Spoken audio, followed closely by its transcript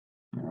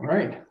All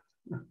right.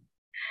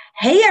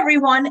 Hey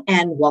everyone,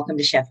 and welcome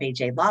to Chef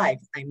AJ Live.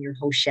 I'm your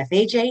host, Chef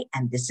AJ,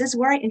 and this is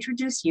where I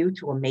introduce you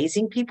to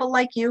amazing people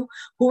like you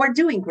who are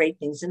doing great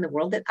things in the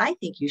world that I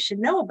think you should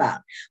know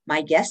about.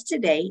 My guest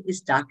today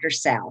is Dr.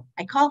 Sal.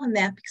 I call him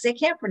that because I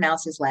can't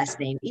pronounce his last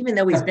name, even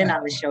though he's been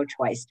on the show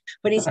twice,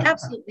 but he's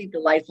absolutely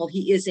delightful.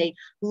 He is a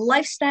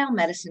lifestyle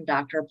medicine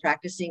doctor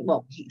practicing,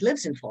 well, he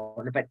lives in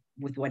Florida, but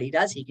with what he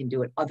does, he can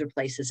do it other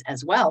places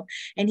as well.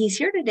 And he's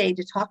here today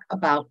to talk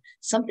about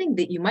something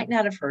that you might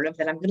not have heard of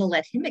that I'm going to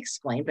let him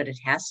explain, but it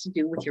has to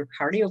do with your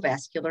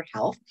cardiovascular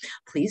health.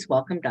 Please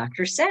welcome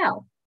Dr.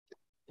 Sal.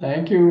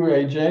 Thank you,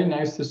 AJ.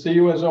 Nice to see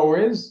you as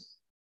always.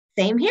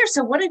 Same here.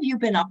 So what have you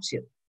been up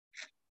to?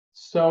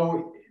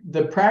 So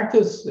the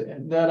practice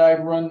that I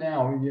run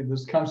now,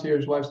 this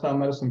Concierge lifestyle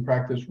medicine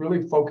practice,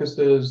 really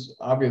focuses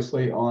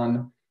obviously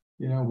on,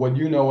 what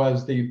you know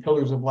as the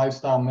pillars of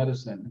lifestyle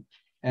medicine.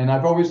 And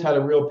I've always had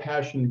a real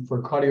passion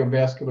for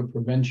cardiovascular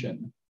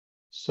prevention.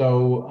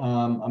 So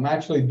I'm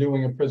actually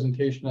doing a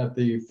presentation at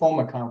the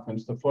FOMA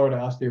conference, the Florida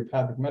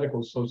Osteopathic Medical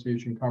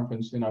Association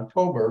conference in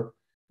October,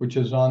 which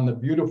is on the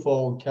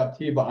beautiful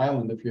Captiva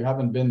Island. If you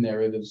haven't been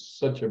there, it is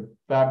such a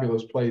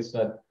fabulous place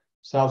at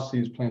South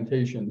Seas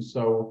Plantation.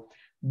 So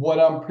what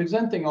I'm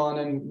presenting on,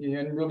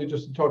 and really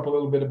just to talk a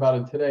little bit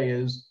about it today,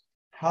 is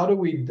how do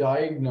we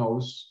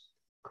diagnose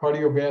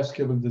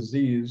cardiovascular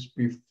disease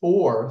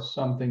before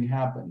something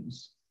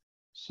happens?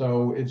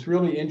 So it's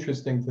really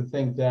interesting to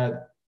think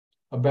that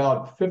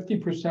about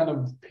 50%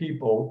 of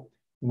people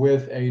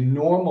with a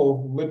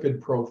normal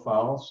lipid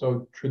profile.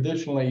 So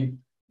traditionally,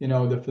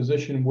 the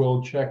physician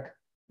will check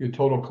your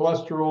total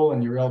cholesterol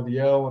and your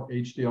LDL,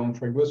 HDL, and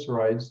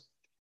triglycerides.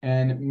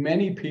 And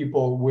many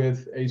people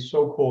with a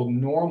so-called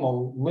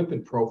normal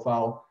lipid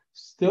profile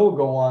still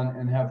go on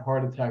and have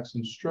heart attacks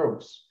and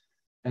strokes.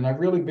 And I've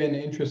really been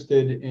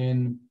interested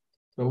in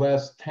the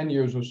last 10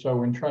 years or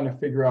so in trying to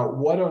figure out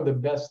what are the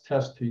best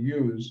tests to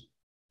use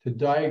to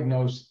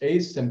diagnose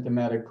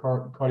asymptomatic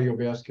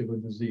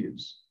cardiovascular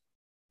disease.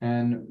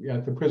 And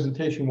at the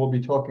presentation, we'll be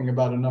talking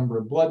about a number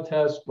of blood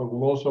tests, but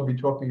we'll also be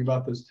talking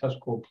about this test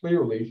called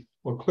Cleerly.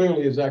 Well,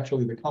 Cleerly is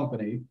actually the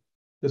company.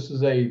 This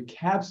is a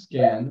CAT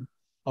scan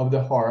of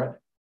the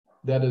heart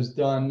that is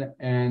done,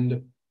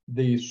 and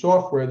the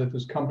software that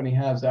this company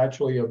has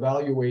actually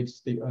evaluates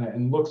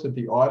and looks at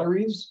the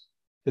arteries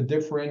to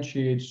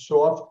differentiate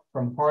soft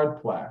from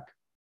hard plaque.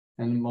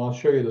 And I'll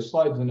show you the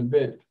slides in a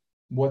bit.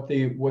 What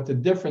the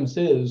difference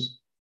is,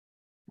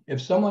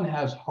 if someone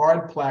has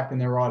hard plaque in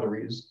their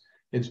arteries,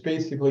 it's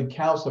basically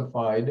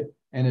calcified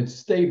and it's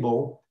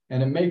stable,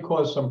 and it may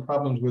cause some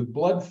problems with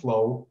blood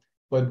flow,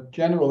 but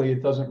generally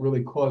it doesn't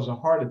really cause a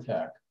heart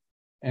attack.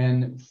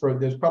 And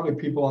there's probably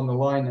people on the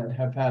line that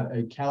have had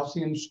a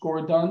calcium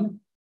score done.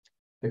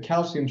 The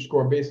calcium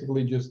score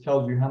basically just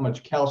tells you how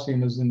much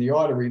calcium is in the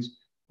arteries,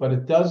 but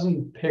it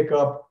doesn't pick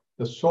up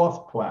the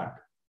soft plaque.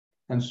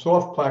 And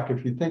soft plaque,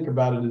 if you think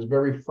about it, is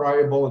very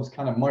friable. It's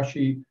kind of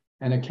mushy,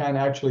 and it can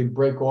actually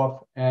break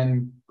off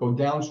and go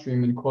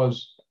downstream and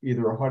cause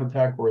either a heart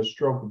attack or a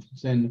stroke if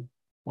it's in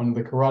one of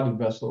the carotid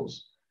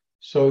vessels.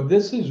 So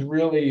this is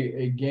really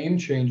a game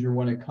changer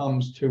when it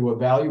comes to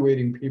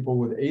evaluating people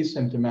with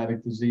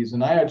asymptomatic disease.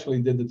 And I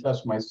actually did the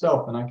test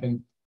myself, and I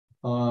can,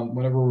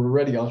 whenever we're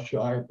ready, I'll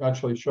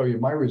actually show you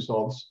my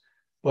results.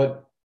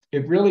 But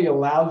it really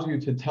allows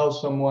you to tell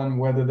someone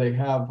whether they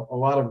have a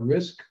lot of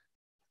risk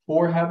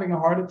for having a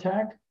heart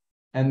attack.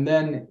 And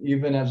then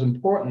even as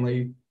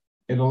importantly,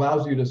 it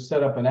allows you to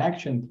set up an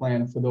action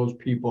plan for those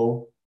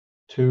people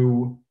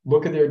to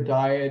look at their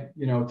diet,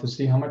 to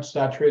see how much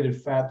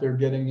saturated fat they're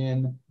getting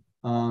in,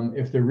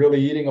 if they're really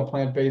eating a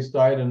plant-based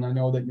diet. And I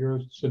know that you're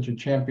such a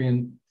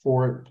champion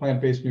for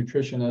plant-based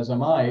nutrition, as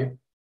am I.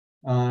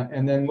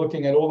 And then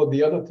looking at all of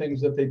the other things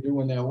that they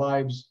do in their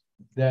lives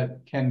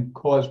that can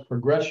cause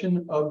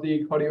progression of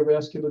the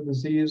cardiovascular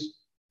disease,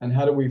 and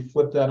how do we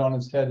flip that on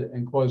its head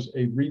and cause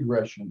a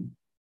regression?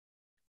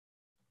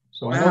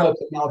 So I know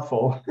that's a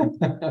mouthful.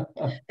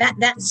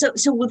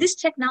 So will this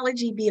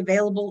technology be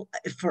available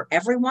for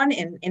everyone,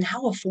 and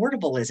how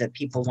affordable is it?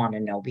 People want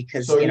to know,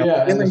 because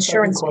will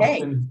insurance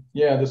pay?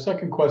 Yeah, the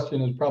second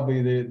question is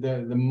probably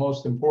the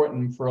most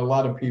important for a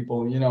lot of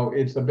people.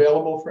 It's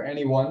available for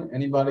anyone.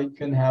 Anybody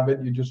can have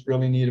it. You just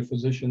really need a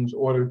physician's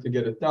order to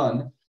get it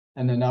done,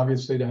 and then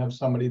obviously to have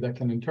somebody that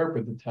can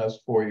interpret the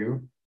test for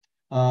you.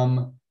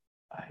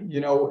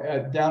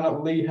 Down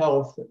at Lee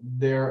Health,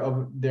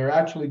 they're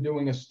actually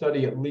doing a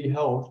study at Lee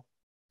Health.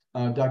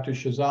 Dr.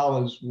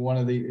 Shazal is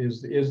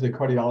the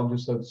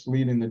cardiologist that's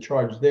leading the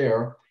charge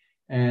there.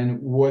 And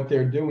what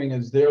they're doing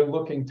is they're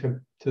looking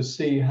to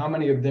see how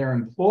many of their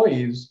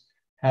employees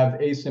have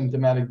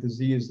asymptomatic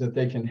disease that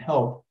they can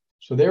help.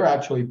 So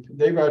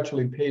they've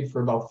actually paid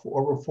for about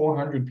over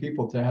 400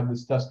 people to have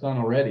this test done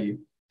already.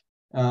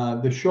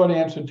 The short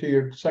answer to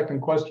your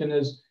second question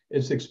is,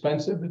 it's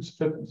expensive.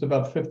 It's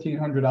about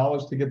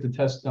 $1,500 to get the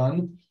test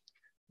done.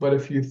 But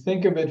if you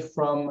think of it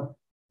from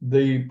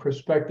the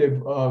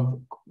perspective of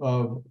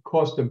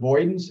cost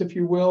avoidance, if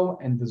you will,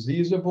 and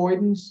disease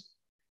avoidance,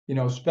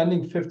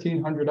 spending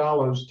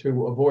 $1,500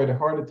 to avoid a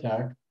heart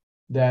attack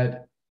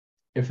that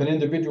if an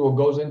individual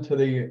goes into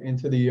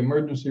the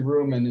emergency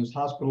room and is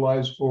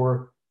hospitalized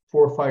for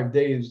 4 or 5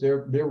 days,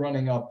 they're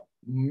running up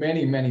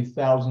many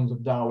thousands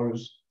of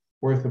dollars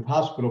worth of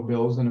hospital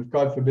bills. And if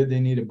God forbid they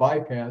need a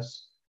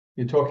bypass,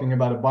 you're talking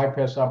about a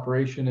bypass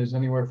operation is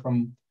anywhere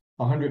from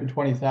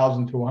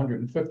 $120,000 to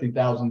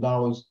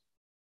 $150,000,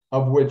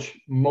 of which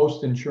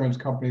most insurance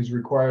companies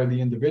require the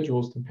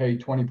individuals to pay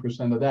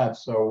 20% of that.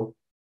 So,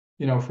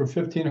 you know, for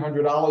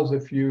 $1,500,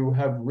 if you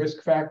have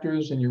risk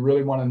factors and you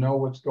really want to know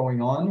what's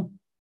going on,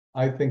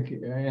 I think,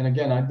 and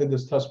again, I did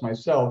this test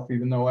myself,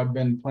 even though I've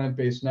been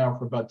plant-based now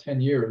for about 10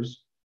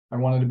 years, I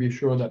wanted to be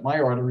sure that my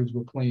arteries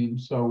were clean.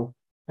 So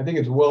I think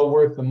it's well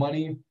worth the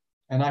money.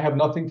 And I have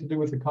nothing to do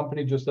with the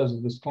company, just as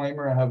a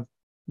disclaimer. I have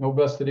no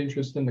vested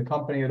interest in the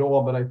company at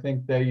all, but I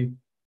think the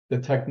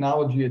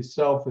technology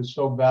itself is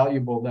so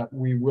valuable that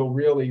we will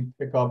really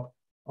pick up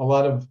a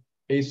lot of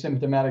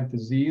asymptomatic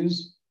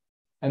disease.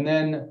 And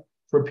then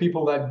for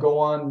people that go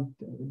on,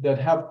 that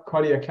have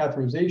cardiac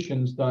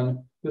catheterizations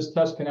done, this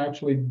test can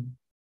actually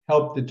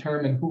help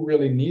determine who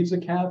really needs a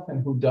cath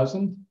and who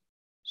doesn't.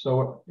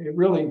 So it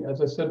really,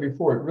 as I said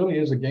before, it really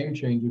is a game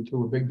changer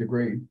to a big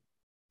degree.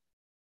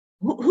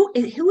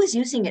 Who is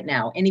using it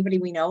now? Anybody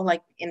we know,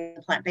 like in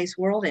the plant-based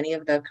world, any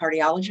of the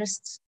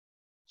cardiologists?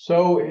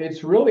 So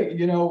it's really,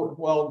 you know,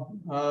 well,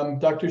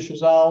 Dr.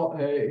 Shazal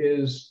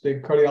is the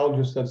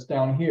cardiologist that's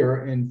down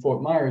here in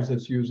Fort Myers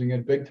that's using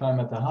it big time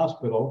at the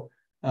hospital.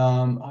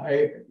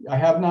 I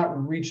have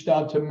not reached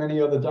out to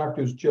many other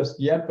doctors just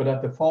yet, but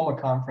at the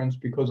FOMA conference,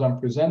 because I'm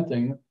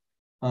presenting,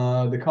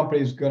 the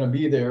company is going to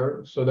be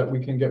there so that we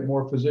can get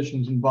more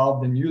physicians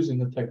involved in using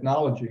the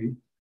technology.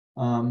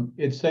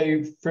 It's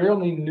a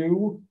fairly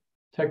new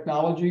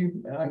technology.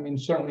 I mean,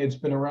 certainly it's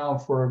been around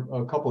for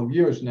a couple of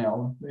years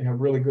now. They have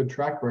really good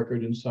track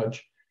record and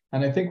such.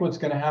 And I think what's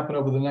going to happen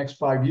over the next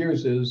 5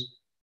 years is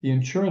the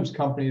insurance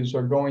companies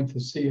are going to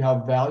see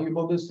how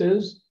valuable this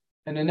is.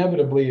 And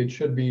inevitably, it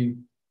should be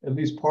at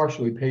least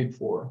partially paid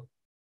for.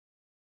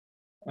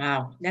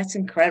 Wow, that's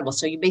incredible.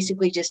 So you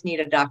basically just need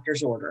a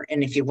doctor's order,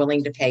 and if you're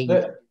willing to pay,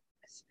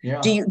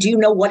 yeah. Do you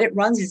know what it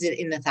runs? Is it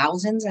in the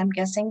thousands? I'm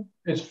guessing.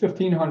 It's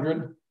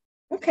 1,500.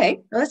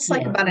 Okay, well, that's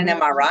like about an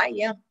MRI,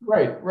 yeah.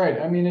 Right.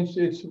 I mean,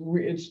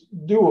 it's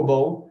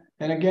doable.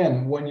 And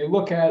again, when you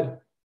look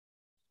at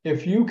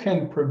if you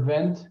can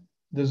prevent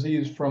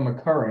disease from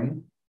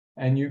occurring,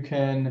 and you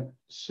can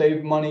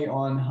save money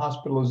on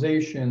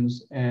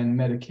hospitalizations and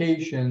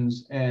medications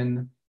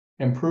and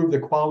improve the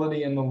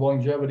quality and the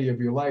longevity of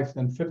your life,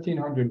 then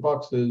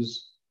 $1,500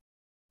 is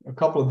a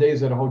couple of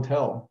days at a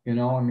hotel, you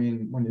know, I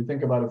mean, when you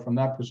think about it from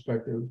that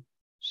perspective.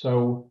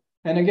 So,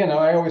 and again,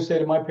 I always say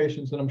to my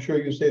patients, and I'm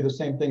sure you say the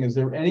same thing, is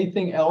there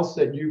anything else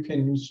that you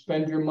can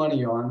spend your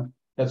money on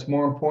that's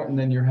more important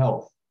than your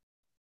health?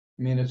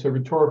 I mean, it's a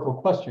rhetorical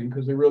question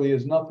because there really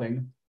is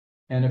nothing.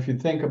 And if you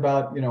think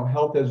about, you know,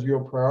 health as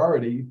your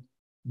priority,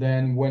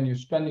 then when you're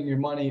spending your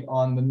money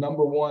on the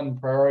number one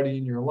priority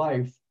in your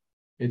life,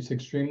 it's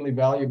extremely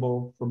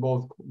valuable for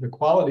both the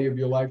quality of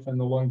your life and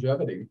the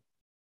longevity.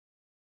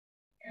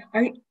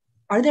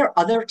 Are there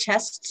other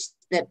tests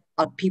that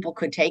people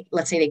could take?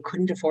 Let's say they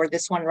couldn't afford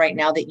this one right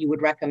now that you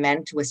would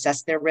recommend to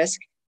assess their risk?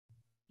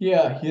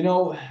 Yeah, you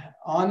know,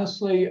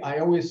 honestly, I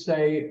always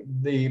say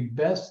the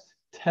best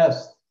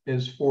test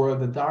is for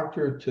the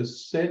doctor to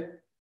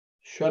sit,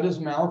 shut his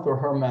mouth or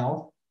her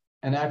mouth,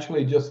 and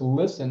actually just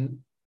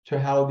listen to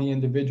how the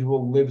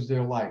individual lives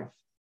their life.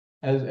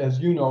 As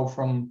you know,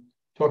 from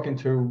talking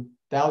to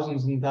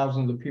thousands and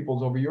thousands of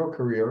people over your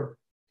career,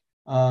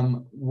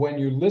 when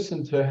you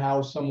listen to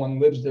how someone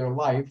lives their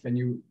life and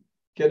you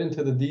get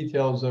into the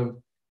details of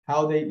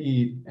how they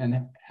eat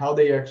and how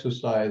they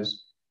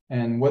exercise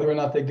and whether or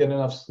not they get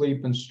enough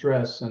sleep and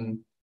stress, and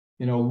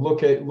you know,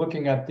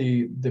 looking at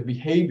the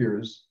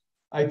behaviors,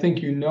 I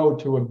think you know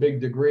to a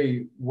big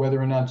degree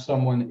whether or not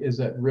someone is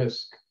at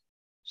risk.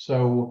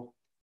 So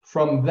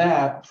from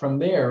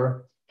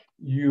there,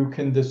 you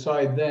can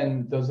decide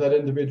then, does that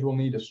individual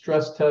need a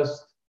stress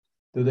test?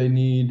 Do they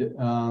need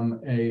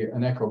an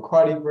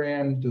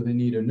echocardiogram? Do they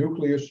need a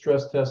nuclear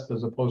stress test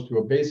as opposed to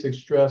a basic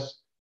stress?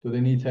 Do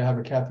they need to have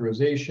a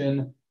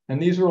catheterization?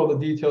 And these are all the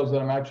details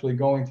that I'm actually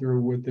going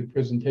through with the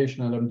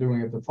presentation that I'm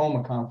doing at the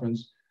FOMA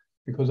conference,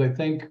 because I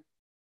think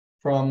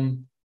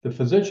from the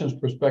physician's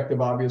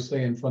perspective,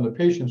 obviously, and from the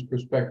patient's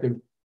perspective,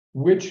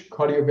 which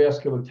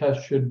cardiovascular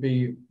test should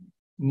be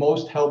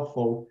most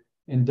helpful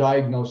in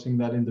diagnosing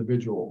that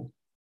individual.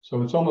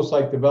 So it's almost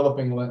like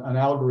developing an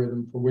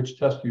algorithm for which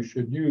test you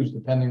should use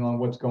depending on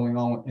what's going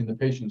on in the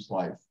patient's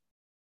life.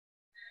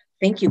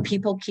 Thank you.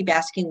 People keep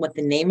asking what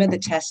the name of the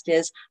test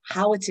is,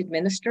 how it's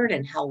administered,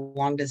 and how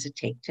long does it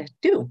take to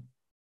do?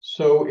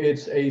 So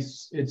it's a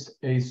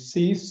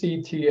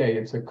CCTA.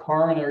 It's a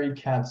coronary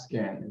CAT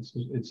scan.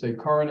 It's a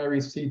coronary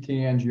CT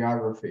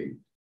angiography.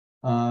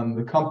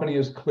 The company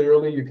is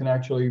Cleerly. You can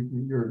actually,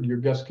 your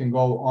guests can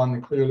go on the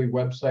Cleerly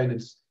website.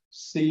 It's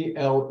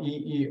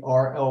Cleerly.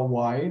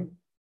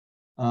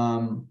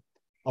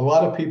 A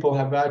lot of people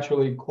have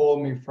actually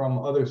called me from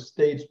other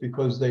states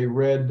because they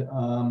read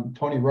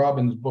Tony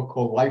Robbins' book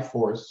called Life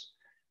Force.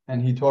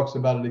 And he talks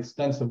about it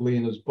extensively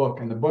in his book.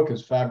 And the book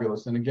is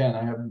fabulous. And again,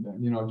 I have,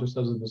 just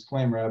as a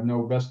disclaimer, I have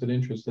no vested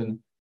interest in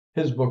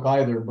his book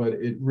either, but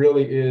it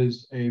really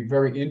is a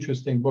very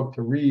interesting book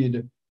to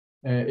read.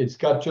 It's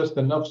got just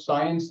enough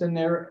science in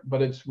there,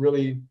 but it's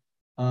really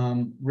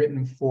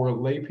written for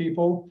lay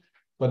people.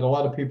 But a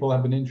lot of people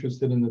have been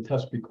interested in the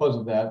test because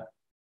of that.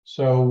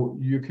 So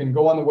you can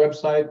go on the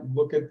website,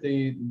 look at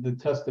the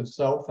test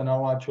itself, and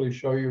I'll actually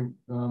show you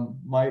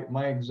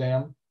my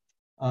exam.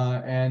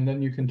 And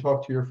then you can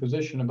talk to your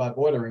physician about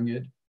ordering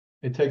it.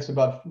 It takes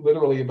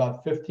literally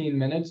about 15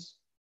 minutes.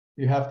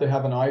 You have to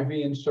have an IV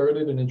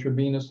inserted, an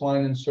intravenous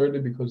line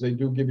inserted, because they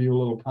do give you a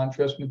little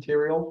contrast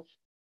material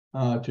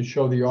to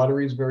show the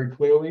arteries very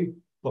clearly.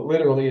 But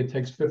literally, it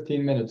takes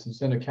 15 minutes.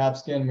 It's in a CAT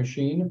scan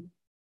machine,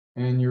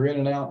 and you're in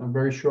and out in a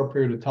very short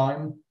period of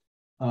time.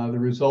 The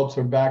results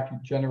are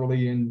back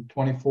generally in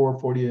 24,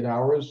 48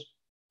 hours.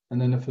 And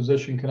then the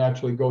physician can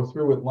actually go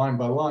through it line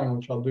by line,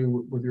 which I'll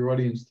do with your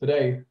audience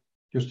today,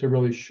 just to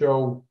really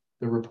show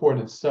the report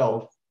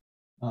itself.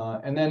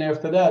 And then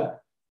after that,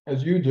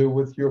 as you do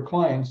with your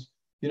clients,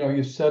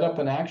 you set up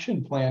an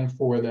action plan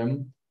for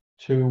them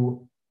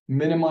to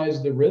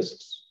minimize the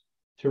risks,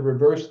 to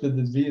reverse the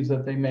disease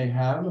that they may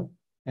have,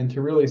 and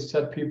to really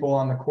set people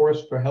on the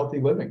course for healthy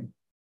living.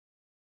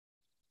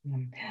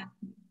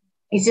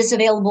 Is this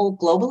available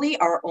globally,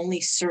 or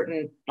only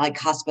certain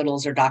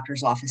hospitals or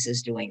doctors'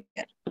 offices doing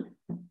it?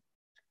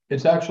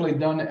 It's actually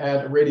done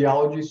at a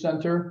radiology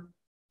center.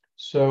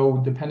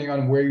 So depending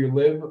on where you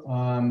live,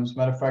 as a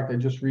matter of fact, I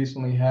just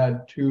recently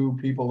had 2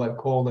 people that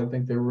called. I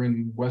think they were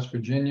in West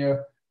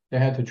Virginia. They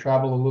had to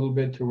travel a little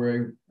bit to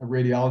a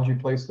radiology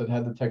place that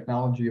had the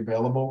technology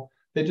available.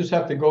 They just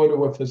have to go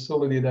to a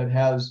facility that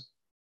has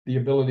the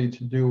ability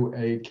to do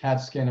a CAT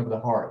scan of the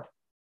heart,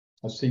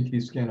 a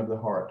CT scan of the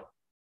heart.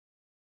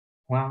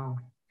 Wow.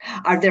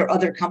 Are there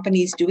other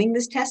companies doing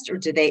this test, or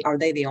are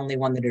they the only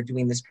one that are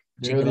doing this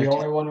particular They're the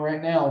test? only one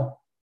right now.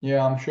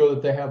 Yeah, I'm sure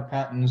that they have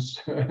patents.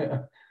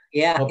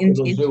 Yeah. Up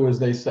to the zoo, as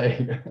they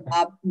say.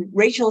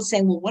 Rachel is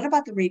saying, well, what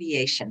about the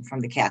radiation from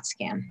the CAT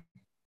scan?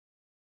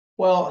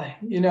 Well,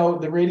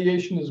 the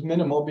radiation is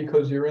minimal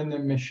because you're in the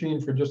machine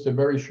for just a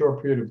very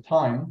short period of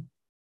time.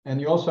 And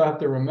you also have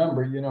to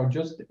remember,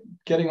 just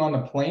getting on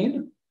a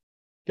plane,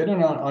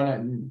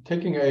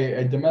 taking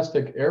a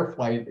domestic air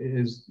flight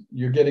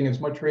you're getting as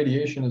much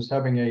radiation as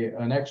having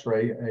an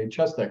X-ray, a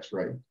chest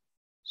X-ray.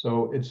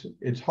 So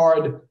it's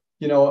hard.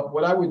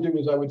 What I would do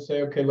is I would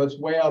say, okay, let's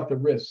weigh out the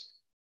risk.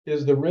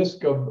 Is the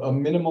risk of a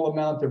minimal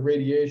amount of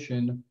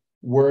radiation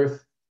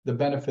worth the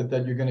benefit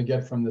that you're going to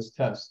get from this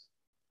test?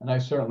 And I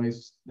certainly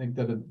think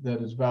that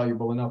is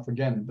valuable enough,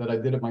 again, that I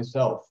did it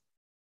myself.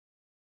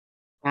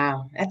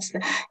 Wow, so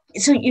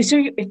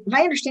if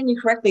I understand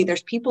you correctly,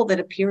 there's people that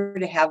appear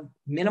to have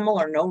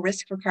minimal or no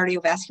risk for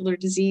cardiovascular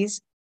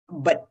disease,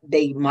 but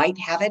they might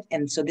have it,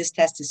 and so this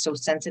test is so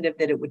sensitive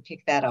that it would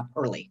pick that up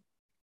early.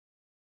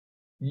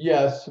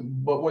 Yes,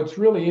 but what's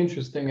really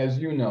interesting, as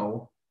you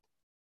know,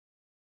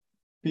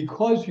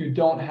 because you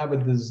don't have a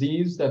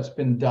disease that's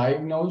been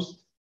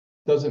diagnosed,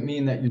 doesn't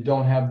mean that you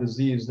don't have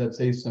disease that's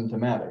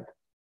asymptomatic.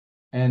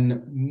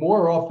 And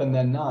more often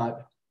than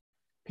not,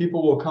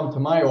 people will come to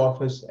my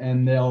office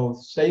and they'll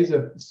say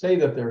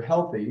that they're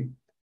healthy,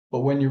 but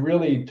when you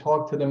really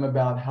talk to them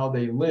about how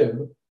they live,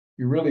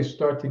 you really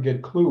start to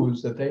get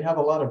clues that they have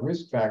a lot of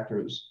risk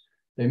factors.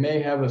 They may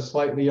have a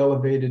slightly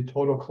elevated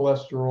total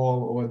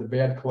cholesterol or the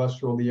bad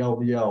cholesterol, the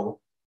LDL.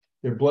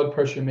 Their blood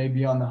pressure may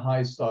be on the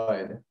high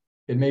side.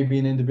 It may be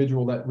an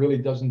individual that really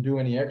doesn't do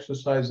any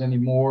exercise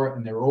anymore,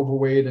 and they're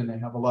overweight and they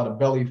have a lot of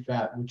belly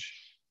fat,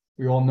 which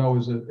we all know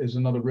is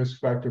another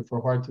risk factor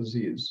for heart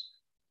disease.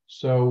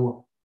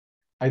 So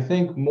I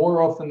think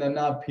more often than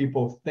not,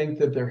 people think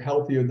that they're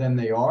healthier than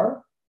they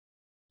are.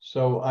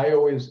 So I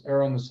always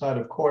err on the side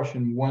of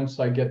caution once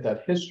I get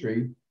that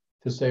history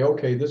to say,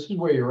 okay, this is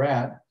where you're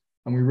at,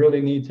 and we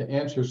really need to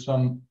answer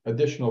some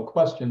additional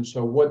questions.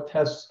 So what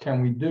tests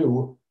can we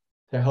do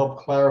to help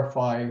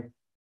clarify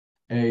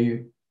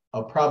a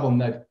problem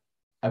that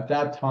at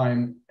that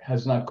time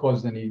has not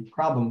caused any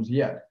problems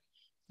yet?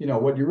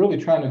 What you're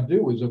really trying to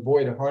do is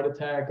avoid a heart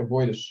attack,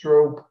 avoid a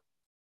stroke,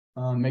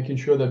 making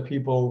sure that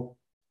people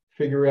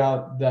figure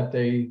out that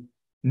they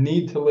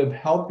need to live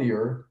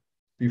healthier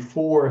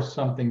before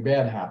something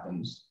bad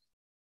happens.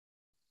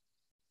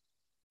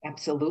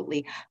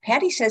 Absolutely.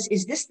 Patty says,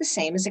 is this the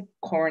same as a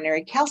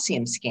coronary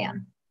calcium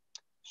scan?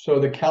 So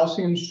the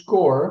calcium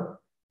score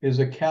is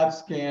a CAT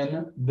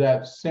scan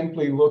that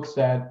simply looks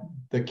at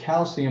the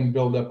calcium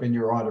buildup in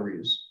your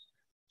arteries.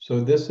 So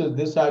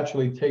this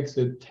actually takes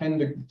it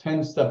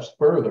 10 steps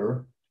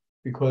further,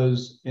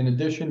 because in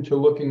addition to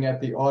looking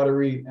at the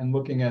artery and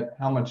looking at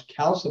how much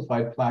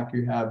calcified plaque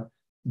you have,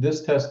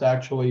 this test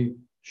actually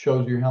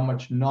shows you how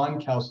much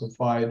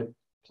non-calcified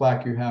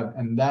plaque you have,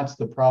 and that's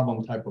the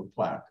problem type of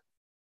plaque.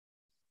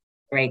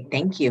 Great,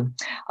 thank you.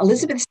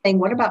 Elizabeth is saying,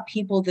 what about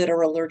people that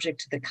are allergic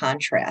to the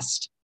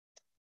contrast?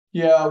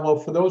 Yeah, well,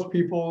 for those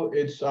people,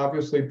 it's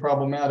obviously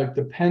problematic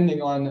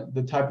depending on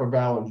the type of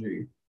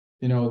allergy.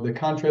 The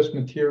contrast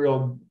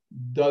material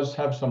does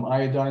have some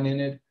iodine in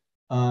it.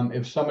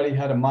 If somebody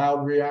had a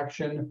mild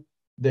reaction,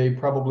 they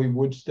probably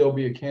would still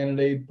be a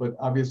candidate, but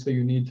obviously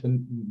you need to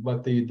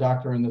let the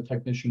doctor and the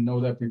technician know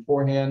that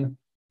beforehand.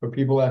 For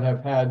people that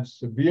have had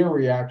severe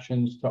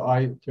reactions to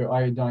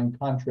iodine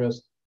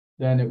contrast,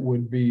 then it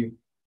would be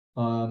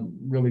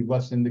really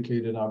less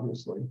indicated,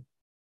 obviously.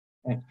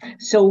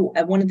 So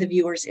one of the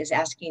viewers is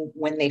asking,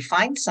 when they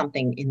find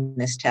something in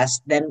this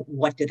test, then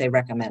what do they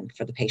recommend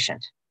for the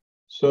patient?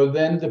 So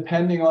then,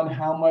 depending on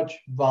how much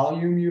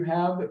volume you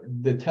have,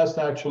 the test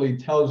actually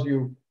tells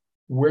you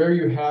where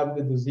you have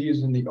the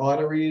disease in the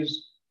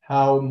arteries,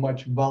 how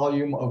much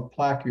volume of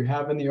plaque you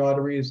have in the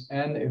arteries,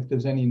 and if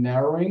there's any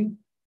narrowing.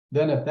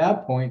 Then at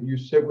that point, you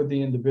sit with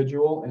the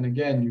individual, and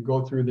again, you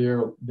go through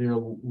their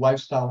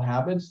lifestyle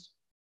habits,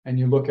 and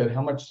you look at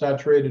how much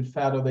saturated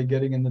fat are they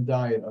getting in the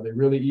diet? Are they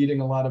really eating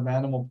a lot of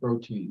animal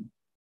protein?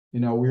 You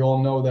know, we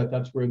all know that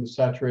that's where the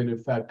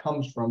saturated fat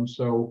comes from.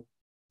 So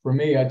for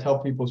me, I tell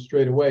people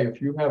straight away,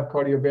 if you have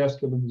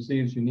cardiovascular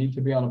disease, you need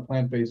to be on a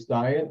plant-based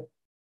diet.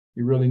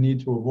 You really need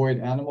to avoid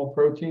animal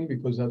protein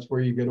because that's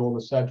where you get all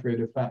the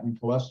saturated fat and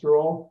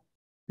cholesterol.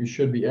 You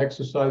should be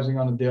exercising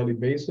on a daily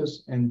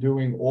basis and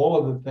doing all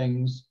of the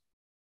things,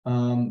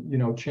 you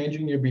know,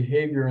 changing your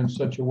behavior in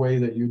such a way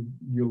that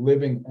you're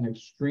living an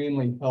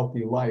extremely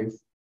healthy life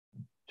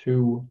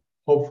to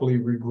hopefully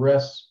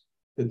regress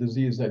the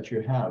disease that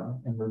you have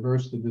and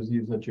reverse the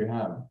disease that you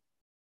have.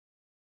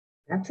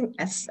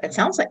 It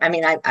sounds like, I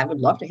mean, I would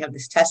love to have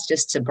this test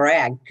just to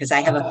brag, because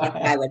I have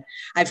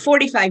I'm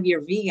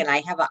 45-year vegan.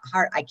 I have a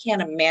heart. I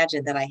can't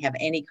imagine that I have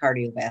any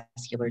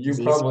cardiovascular disease.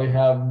 You probably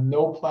have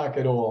no plaque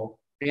at all.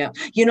 Yeah.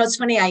 You know, it's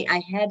funny.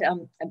 I had,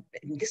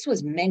 this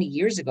was many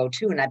years ago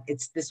too. And I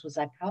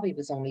probably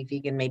was only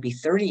vegan, maybe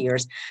 30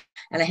 years.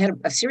 And I had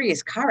a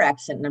serious car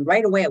accident. And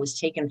right away I was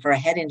taken for a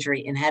head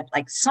injury and had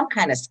like some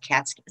kind of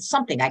CAT scan,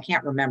 something I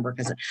can't remember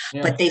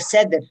but they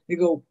said that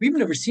we've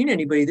never seen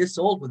anybody this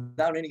old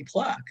without any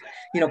plaque,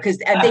 you know, because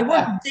they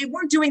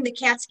weren't doing the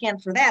CAT scan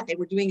for that. They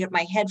were doing it in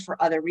my head for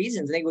other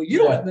reasons. And they go, you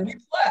don't have any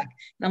plaque.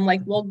 And I'm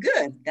like, well,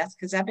 good. That's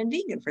because I've been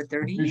vegan for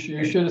 30 years.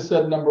 You should have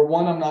said, number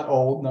one, I'm not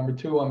old. Number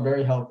two, I'm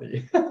very healthy.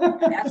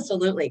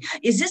 Absolutely.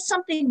 Is this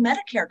something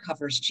Medicare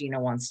covers? Gina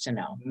wants to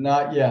know.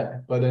 Not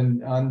yet, but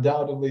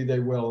undoubtedly they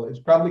will. It's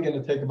probably going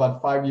to take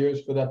about 5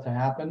 years for that to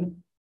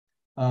happen.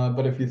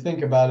 But if you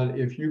think about it,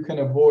 if you can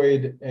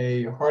avoid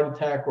a heart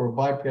attack or a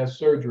bypass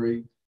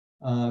surgery,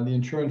 the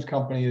insurance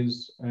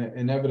companies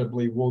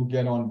inevitably will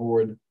get on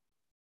board.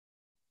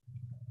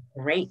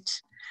 Great.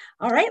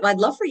 All right. Well, I'd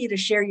love for you to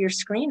share your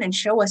screen and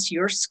show us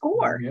your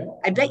score. Yeah.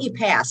 I bet you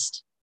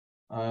passed.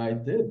 I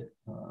did.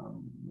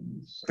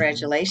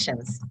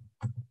 Congratulations.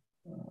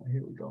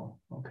 Here we go.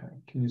 Okay.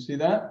 Can you see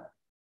that?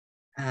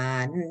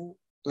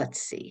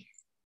 Let's see.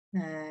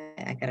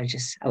 I gotta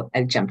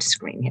I jumped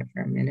screen here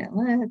for a minute.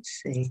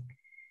 Let's see.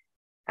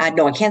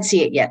 No, I can't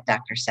see it yet,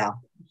 Dr.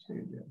 Sal.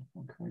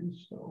 Okay,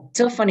 so.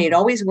 So funny. It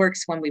always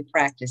works when we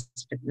practice,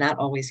 but not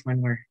always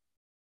when we're.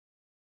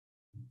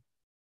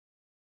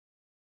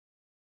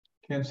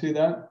 Can't see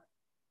that?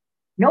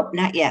 Nope,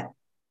 not yet.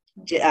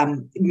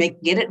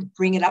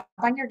 Bring it up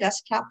on your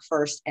desktop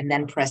first and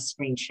then press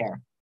screen share.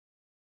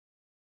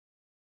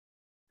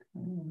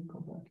 Okay, let me go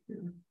back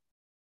here.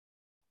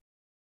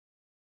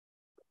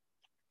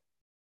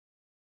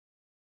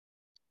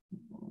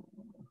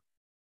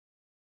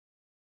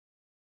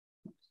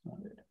 That's not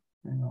it.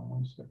 Hang on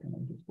 1 second,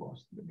 I just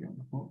lost it again.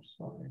 Oops,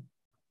 sorry.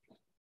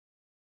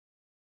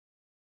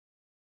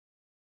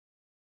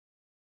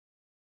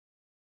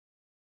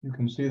 You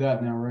can see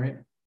that now, right?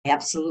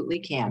 Absolutely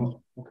can.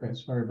 Oh, okay,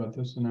 sorry about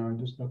this. So now I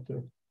just have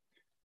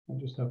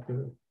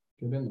to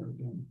get in there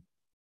again.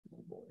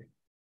 Oh boy.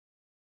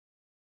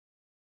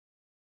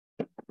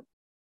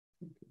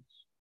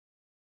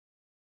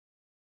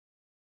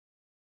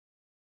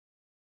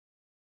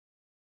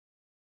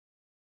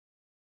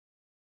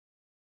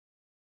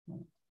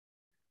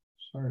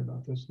 Sorry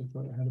about this. I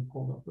thought I had it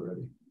pulled up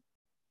already.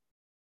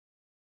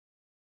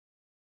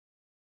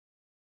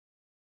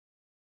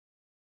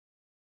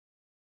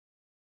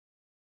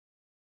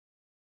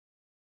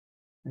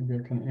 Maybe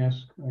I can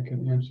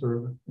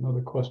answer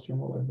another question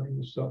while I bring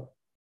this up.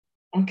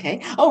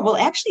 Okay. Oh, well,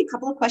 actually, a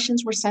couple of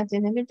questions were sent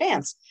in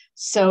advance.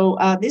 So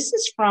this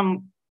is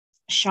from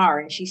Shar,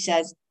 and she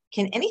says,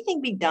 can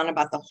anything be done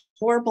about the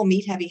horrible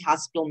meat-heavy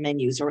hospital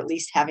menus, or at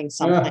least having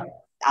some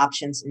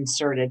options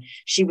inserted?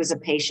 She was a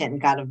patient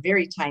and got a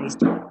very tiny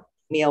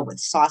meal with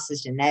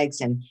sausage and eggs,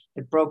 and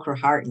it broke her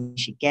heart, and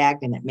she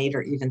gagged, and it made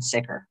her even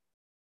sicker.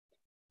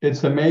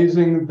 It's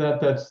amazing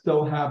that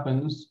still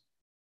happens,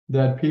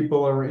 that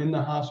people are in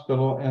the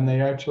hospital and they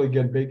actually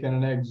get bacon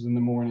and eggs in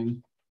the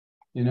morning.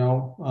 You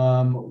know,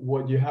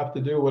 what you have to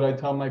do, what I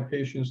tell my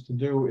patients to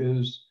do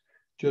is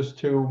just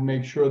to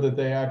make sure that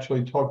they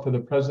actually talk to the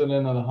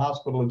president of the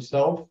hospital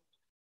itself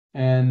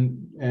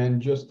and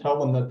just tell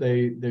them that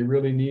they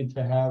really need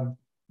to have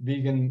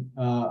vegan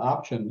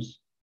options.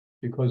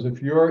 Because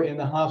if you're in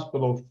the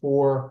hospital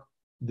for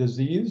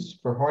disease,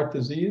 for heart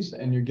disease,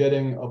 and you're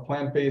getting a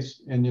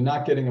plant-based and you're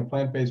not getting a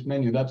plant-based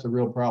menu, that's a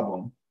real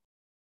problem.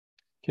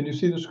 Can you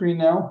see the screen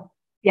now?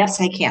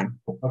 Yes, I can.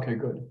 Okay,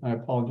 good. I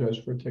apologize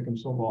for taking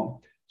so long.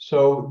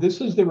 So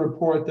this is the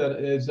report that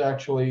is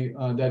actually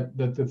that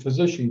the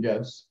physician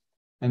gets,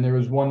 and there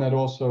is one that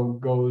also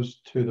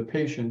goes to the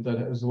patient that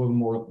is a little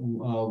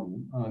more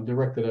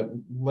directed at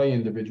lay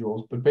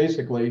individuals. But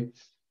basically,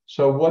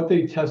 so what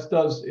the test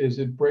does is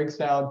it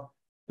breaks out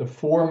the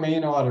four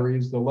main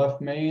arteries: the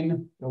left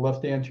main, the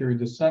left anterior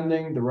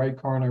descending, the right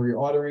coronary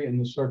artery, and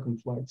the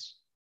circumflex.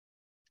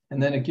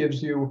 And then it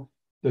gives you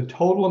the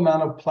total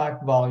amount of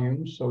plaque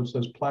volume. So it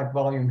says plaque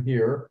volume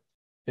here.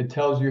 It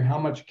tells you how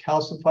much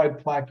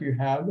calcified plaque you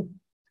have.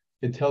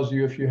 It tells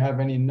you if you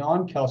have any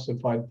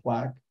non-calcified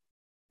plaque.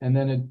 And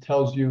then it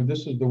tells you,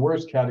 this is the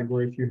worst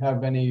category, if you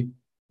have any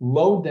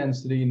low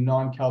density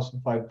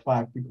non-calcified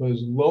plaque,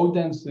 because low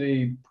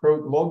density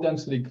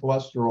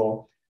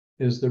cholesterol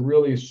is the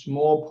really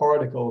small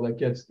particle that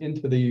gets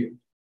into the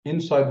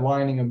inside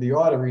lining of the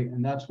artery,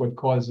 and that's what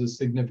causes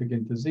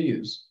significant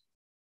disease.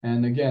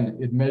 And again,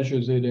 it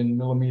measures it in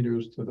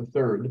millimeters to the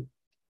third.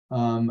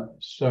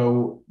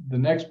 So the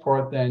next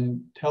part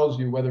then tells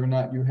you whether or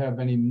not you have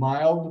any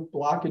mild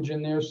blockage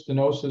in there.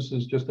 Stenosis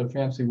is just a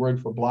fancy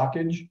word for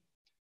blockage.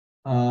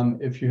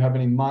 If you have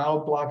any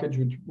mild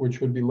blockage,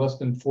 which would be less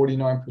than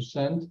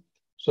 49%.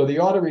 So the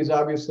arteries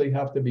obviously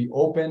have to be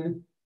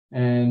open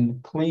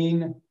and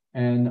clean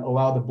and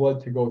allow the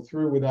blood to go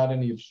through without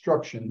any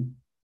obstruction.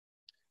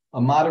 A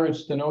moderate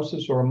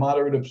stenosis or a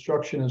moderate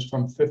obstruction is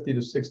from 50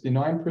 to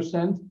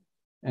 69%,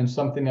 and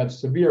something that's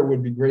severe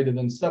would be greater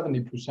than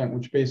 70%,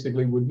 which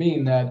basically would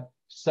mean that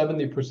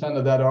 70%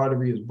 of that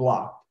artery is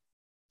blocked.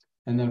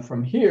 And then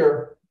from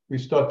here, we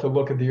start to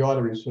look at the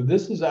artery. So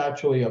this is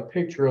actually a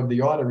picture of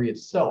the artery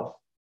itself.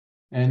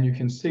 And you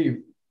can see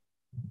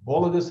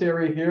all of this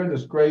area here,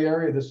 this gray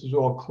area, this is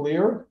all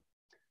clear.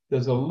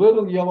 There's a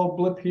little yellow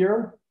blip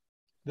here.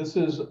 This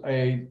is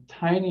a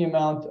tiny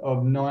amount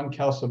of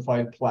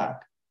non-calcified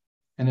plaque,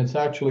 and it's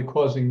actually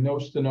causing no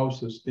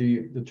stenosis.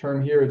 The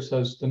term here, it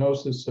says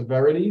stenosis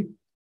severity,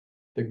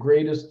 the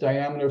greatest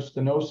diameter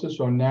stenosis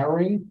or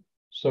narrowing.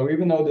 So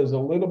even though there's a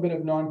little bit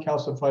of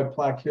non-calcified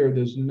plaque here,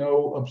 there's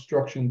no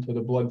obstruction to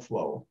the blood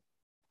flow.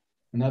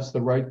 And that's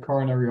the right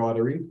coronary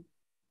artery.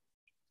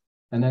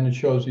 And then it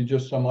shows you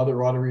just some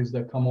other arteries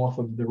that come off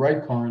of the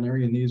right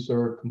coronary, and these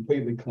are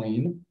completely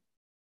clean.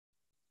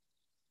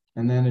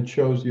 And then it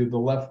shows you the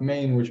left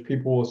main, which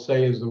people will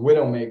say is the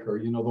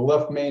widowmaker. You know, the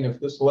left main, if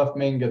this left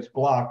main gets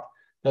blocked,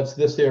 that's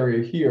this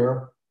area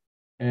here.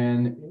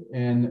 And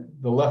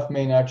the left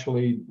main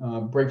actually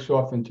breaks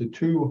off into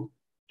two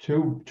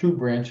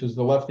branches,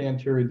 the left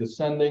anterior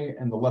descending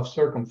and the left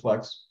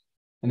circumflex.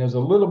 And there's a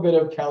little bit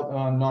of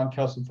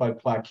non-calcified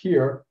plaque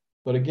here,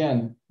 but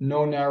again,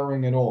 no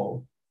narrowing at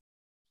all.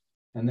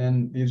 And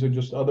then these are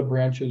just other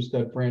branches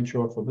that branch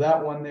off of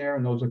that one there,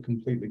 and those are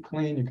completely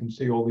clean. You can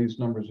see all these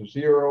numbers are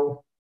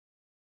 0.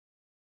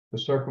 The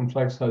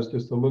circumflex has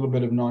just a little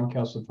bit of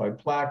non-calcified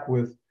plaque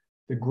with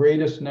the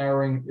greatest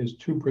narrowing is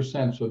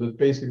 2%. So that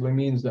basically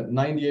means that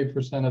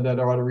 98% of that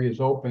artery is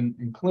open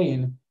and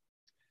clean.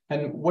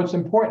 And what's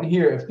important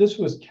here, if this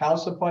was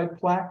calcified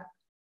plaque,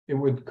 it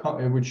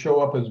would show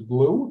up as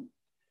blue.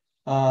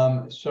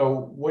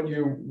 So what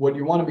you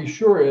want to be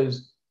sure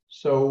is,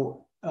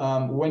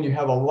 when you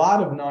have a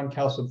lot of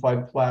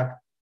non-calcified plaque,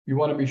 you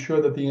want to be sure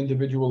that the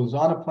individual is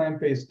on a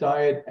plant-based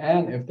diet,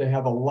 and if they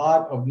have a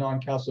lot of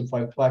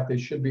non-calcified plaque, they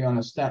should be on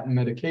a statin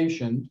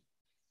medication,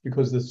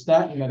 because the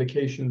statin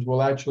medications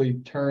will actually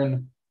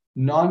turn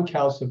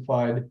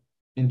non-calcified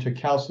into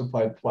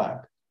calcified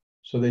plaque.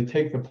 So they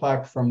take the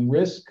plaque from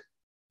risk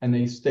and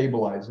they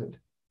stabilize it.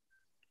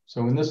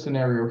 So in this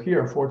scenario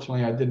here,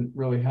 fortunately, I didn't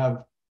really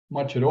have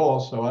much at all,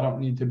 so I don't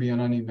need to be on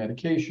any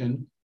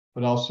medication.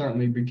 But I'll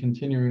certainly be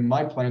continuing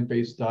my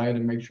plant-based diet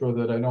and make sure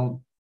that I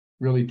don't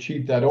really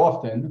cheat that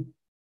often.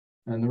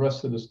 And the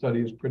rest of the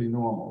study is pretty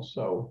normal.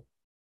 So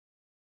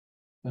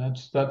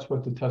that's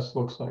what the test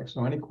looks like.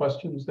 So any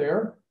questions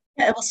there?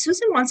 Yeah, well,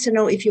 Susan wants to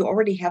know if you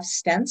already have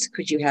stents,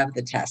 could you have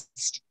the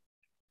test?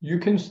 You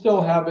can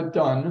still have it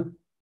done,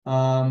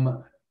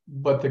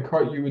 but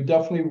you would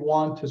definitely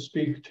want to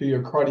speak to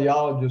your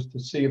cardiologist to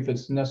see if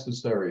it's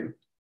necessary,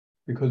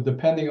 because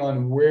depending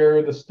on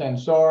where the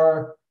stents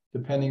are,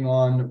 depending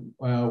on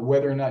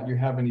whether or not you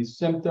have any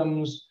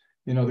symptoms,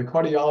 the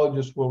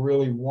cardiologist will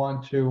really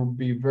want to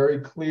be very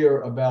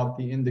clear about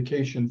the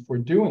indication for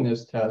doing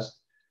this test,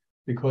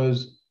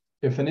 because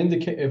if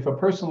a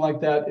person like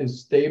that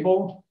is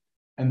stable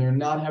and they're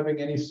not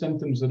having any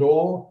symptoms at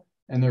all,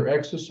 and they're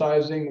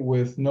exercising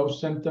with no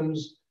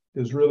symptoms,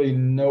 there's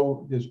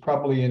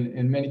probably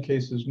in many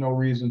cases no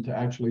reason to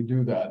actually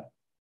do that.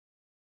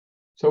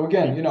 So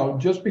again,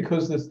 just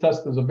because this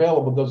test is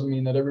available doesn't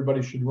mean that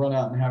everybody should run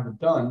out and have it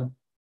done.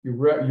 You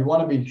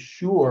want to be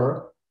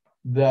sure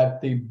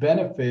that the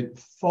benefit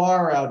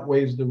far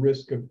outweighs the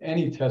risk of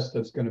any test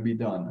that's going to be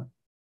done.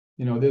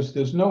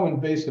 There's no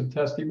invasive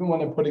test, even when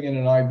they're putting in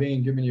an IV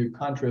and giving you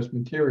contrast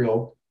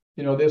material,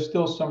 there's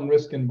still some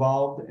risk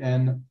involved,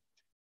 and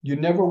you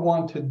never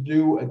want to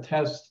do a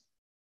test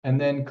and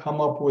then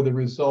come up with a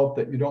result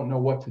that you don't know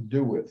what to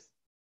do with.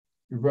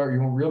 you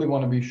really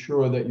want to be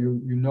sure that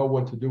you know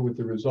what to do with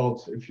the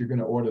results if you're going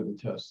to order the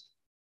test.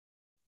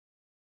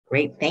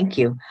 Great, thank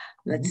you.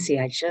 Let's see,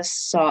 I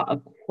just saw a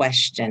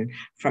question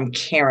from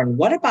Karen.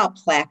 What about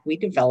plaque we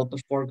developed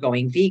before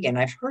going vegan?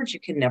 I've heard you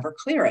can never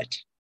clear it.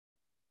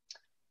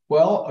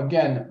 Well,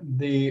 again,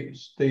 the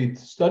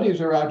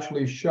studies are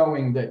actually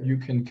showing that you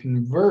can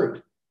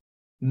convert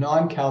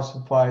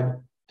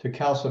non-calcified to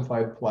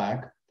calcified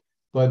plaque.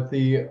 But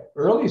the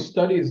early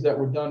studies that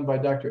were done by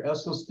Dr.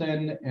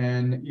 Esselstyn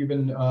and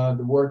even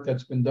the work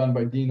that's been done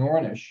by Dean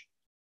Ornish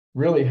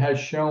really has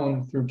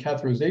shown through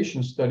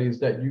catheterization studies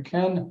that you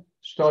can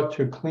start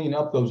to clean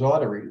up those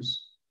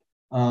arteries.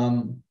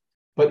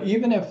 But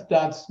even if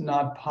that's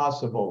not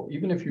possible,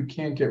 even if you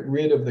can't get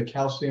rid of the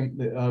calcium,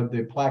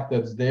 the plaque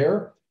that's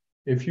there,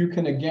 if you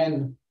can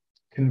again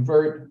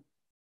convert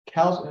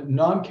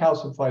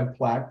non-calcified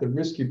plaque, the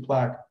risky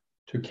plaque,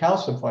 to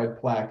calcified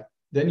plaque,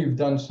 then you've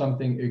done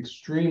something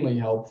extremely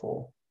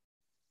helpful.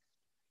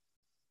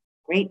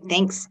 Great,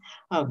 thanks.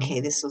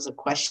 Okay, this was a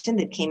question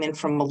that came in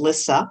from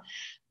Melissa.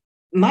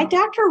 My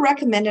doctor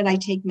recommended I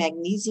take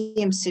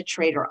magnesium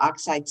citrate or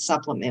oxide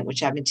supplement,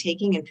 which I've been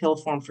taking in pill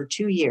form for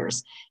 2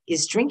 years.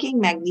 Is drinking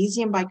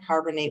magnesium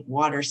bicarbonate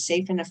water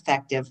safe and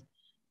effective?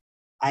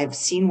 I've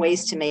seen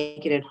ways to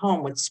make it at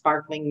home with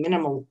sparkling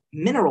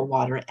mineral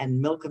water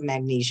and milk of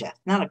magnesia.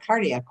 Not a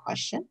cardiac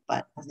question,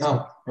 but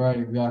no, right,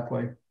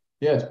 exactly.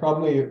 Yeah, it's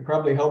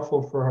probably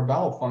helpful for her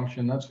bowel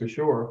function, that's for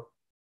sure.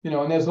 You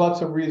know, and there's lots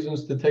of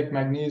reasons to take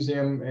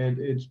magnesium.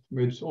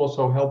 It's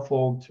also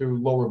helpful to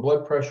lower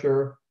blood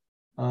pressure.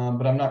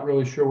 But I'm not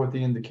really sure what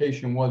the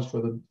indication was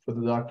for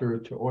the doctor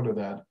to order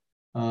that.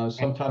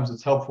 Sometimes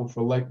it's helpful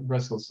for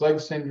restless leg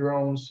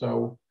syndrome.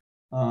 So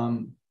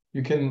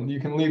you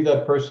can leave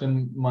that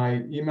person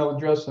my email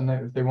address, and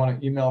if they want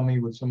to email me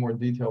with some more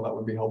detail, that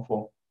would be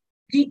helpful.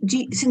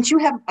 Since you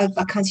have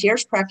a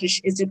concierge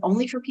practice, is it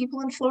only for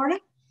people in Florida?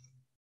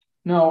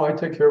 No, I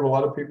take care of a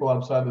lot of people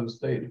outside of the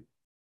state.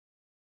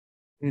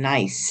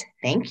 Nice,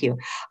 thank you.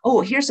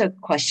 Oh, here's a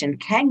question.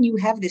 Can you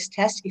have this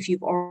test if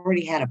you've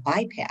already had a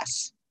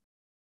bypass?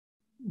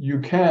 You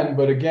can,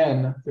 but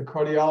again, the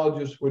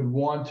cardiologist would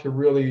want to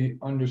really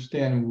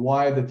understand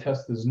why the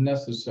test is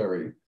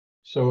necessary.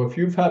 So if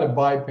you've had a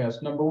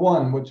bypass, number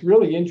one, what's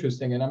really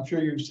interesting, and I'm sure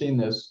you've seen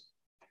this,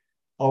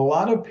 a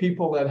lot of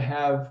people that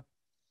have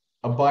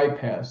a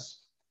bypass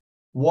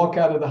walk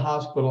out of the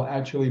hospital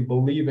actually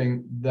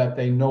believing that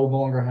they no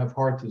longer have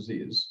heart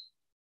disease.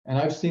 And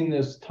I've seen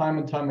this time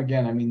and time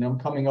again. I mean, I'm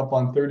coming up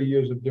on 30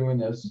 years of doing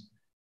this,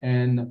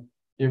 and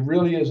it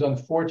really is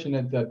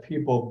unfortunate that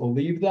people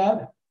believe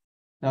that.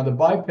 Now, the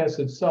bypass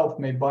itself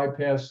may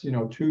bypass,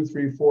 2,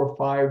 3, 4,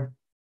 5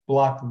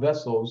 blocked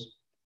vessels,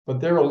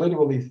 but there are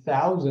literally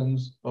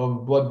thousands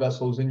of blood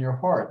vessels in your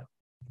heart.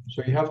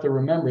 So you have to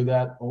remember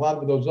that a lot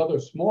of those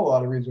other small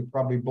arteries are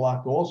probably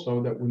blocked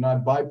also that were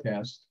not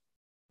bypassed.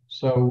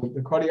 So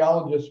the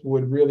cardiologist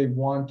would really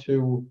want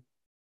to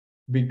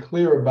be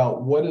clear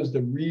about what is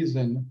the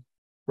reason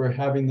for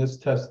having this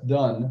test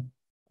done,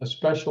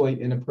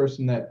 especially in a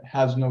person that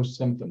has no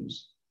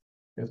symptoms.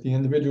 If the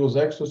individual is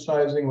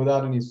exercising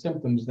without any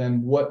symptoms,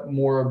 then what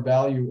more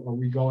value are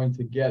we going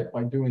to get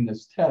by doing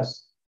this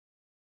test?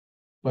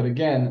 But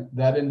again,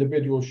 that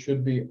individual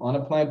should be on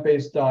a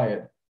plant-based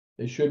diet.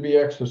 They should be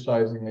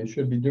exercising. They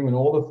should be doing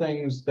all the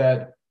things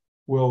that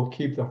will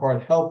keep the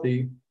heart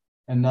healthy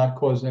and not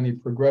cause any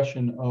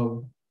progression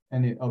of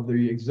any of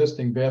the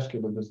existing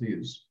vascular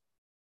disease.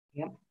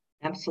 Yep,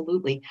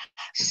 absolutely.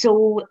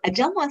 So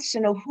Adele wants to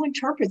know who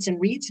interprets and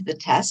reads the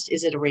test.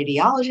 Is it a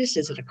radiologist?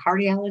 Is it a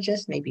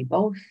cardiologist? Maybe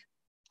both.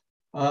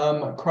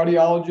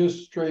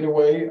 Cardiologists straight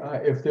away,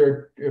 if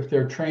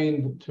they're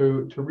trained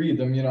to read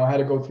them. I had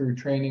to go through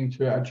training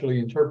to actually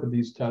interpret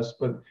these tests,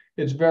 but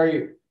it's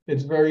very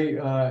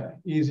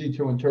easy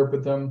to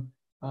interpret them.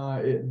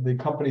 The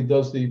company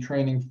does the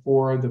training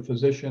for the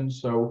physician,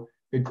 so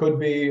it could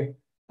be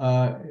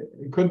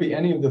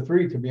any of the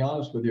three, to be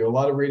honest with you. A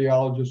lot of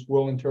radiologists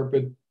will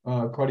interpret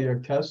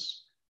cardiac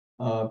tests,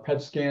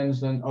 PET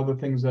scans, and other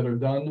things that are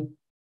done.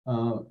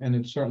 And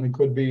it certainly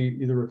could be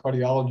either a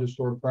cardiologist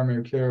or a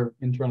primary care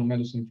internal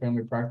medicine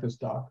family practice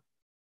doc.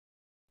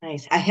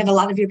 Nice. I have a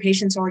lot of your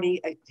patients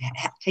already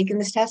taken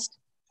this test?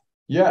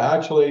 Yeah,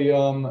 actually,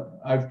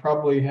 I've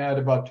probably had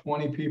about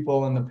 20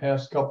 people in the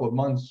past couple of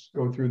months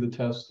go through the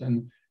test.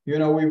 And,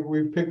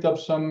 we've picked up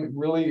some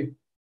really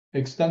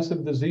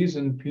extensive disease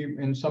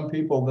in some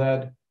people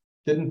that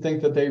didn't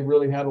think that they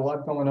really had a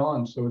lot going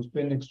on. So it's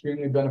been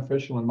extremely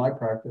beneficial in my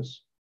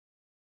practice.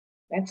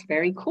 That's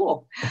very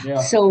cool. Yeah.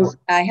 So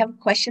I have a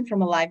question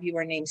from a live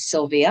viewer named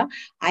Sylvia.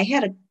 I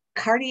had a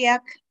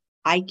cardiac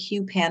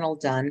IQ panel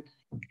done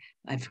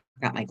I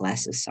forgot my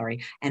glasses,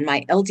 sorry. And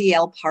my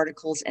LDL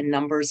particles and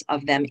numbers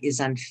of them is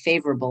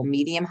unfavorable,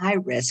 medium high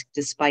risk,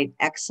 despite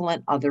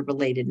excellent other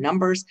related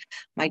numbers.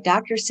 My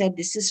doctor said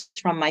this is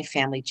from my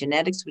family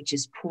genetics, which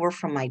is poor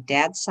from my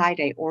dad's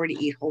side. I already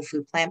eat whole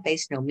food,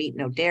 plant-based, no meat,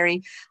 no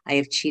dairy. I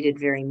have cheated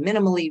very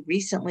minimally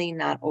recently,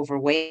 not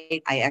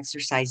overweight. I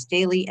exercise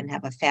daily and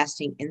have a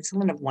fasting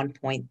insulin of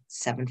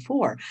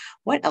 1.74.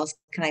 What else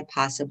can I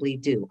possibly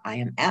do? I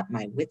am at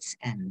my wit's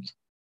end.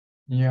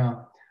 Yeah.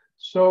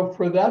 So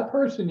for that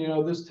person,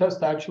 this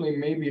test actually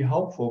may be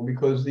helpful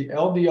because the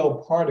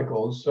LDL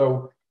particles,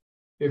 so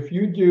if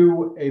you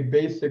do a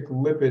basic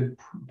lipid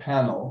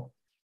panel,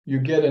 you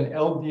get an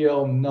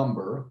LDL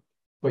number,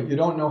 but you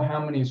don't know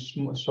how many,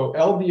 so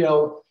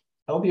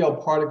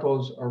LDL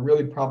particles are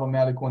really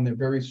problematic when they're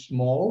very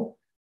small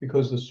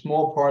because the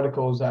small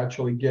particles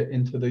actually get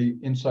into the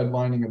inside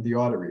lining of the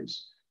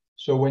arteries.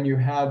 So when you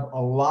have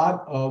a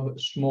lot of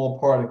small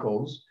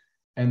particles,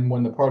 and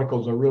when the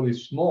particles are really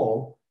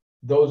small,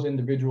 those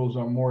individuals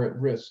are more at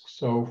risk.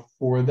 So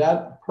for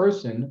that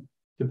person,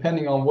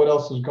 depending on what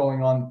else is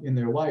going on in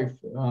their life,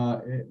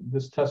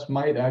 this test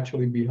might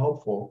actually be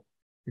helpful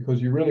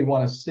because you really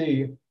want to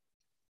see,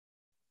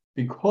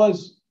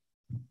 because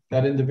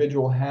that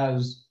individual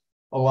has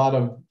a lot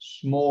of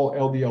small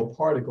LDL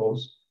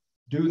particles,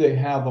 do they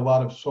have a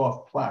lot of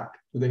soft plaque?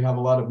 Do they have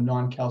a lot of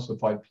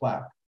non-calcified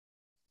plaque?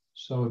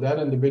 So that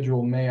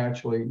individual may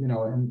actually,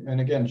 and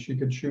again, she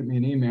could shoot me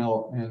an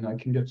email and I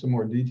can get some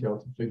more detail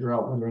to figure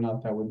out whether or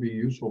not that would be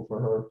useful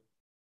for her.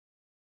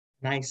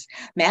 Nice.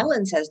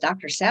 Madeline says,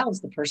 Dr. Sal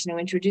is the person who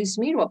introduced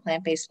me to a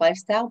plant-based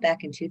lifestyle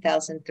back in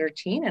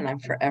 2013, and I'm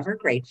forever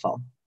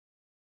grateful.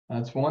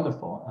 That's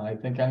wonderful. I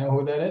think I know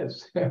who that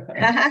is.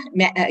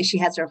 She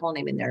has her whole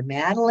name in there,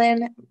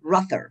 Madeline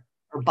Ruther.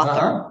 Or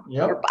Butler.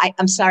 Yep.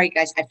 I'm sorry,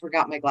 guys. I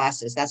forgot my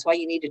glasses. That's why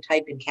you need to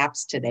type in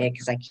caps today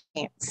because I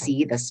can't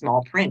see the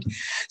small print.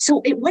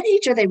 So at what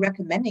age are they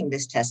recommending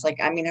this test?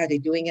 Are they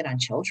doing it on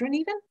children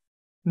even?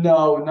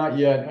 No, not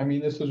yet.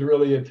 This is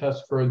really a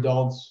test for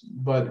adults,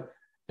 but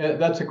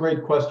that's a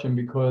great question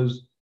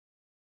because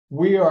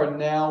we are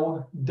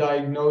now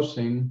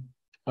diagnosing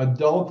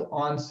adult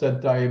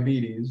onset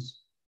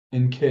diabetes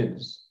in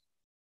kids,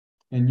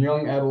 in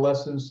young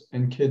adolescents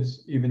and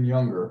kids even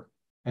younger.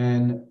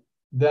 And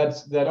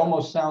that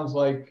almost sounds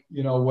like,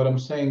 what I'm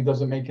saying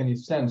doesn't make any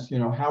sense.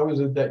 How is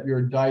it that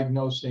you're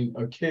diagnosing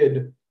a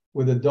kid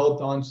with adult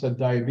onset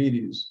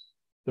diabetes?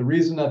 The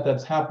reason that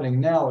that's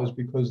happening now is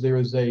because there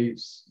is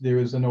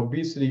an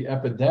obesity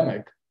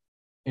epidemic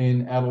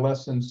in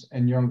adolescents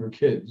and younger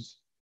kids.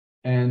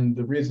 And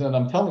the reason that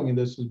I'm telling you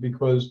this is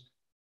because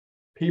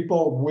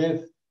people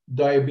with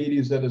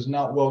diabetes that is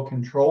not well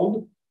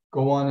controlled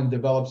go on and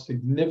develop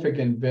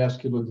significant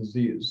vascular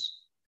disease.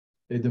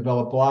 They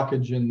develop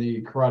blockage in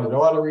the carotid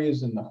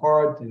arteries, in the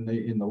heart, in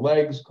the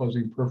legs,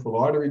 causing peripheral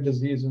artery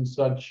disease and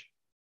such.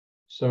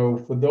 So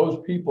for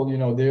those people,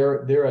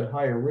 they're at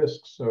higher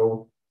risk.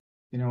 So,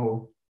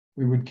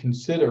 we would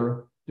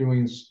consider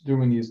doing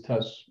these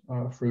tests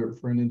for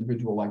an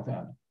individual like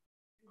that.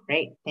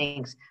 Great,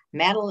 thanks.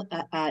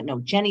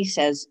 Jenny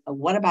says,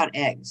 what about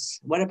eggs?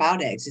 What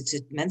about eggs? It's a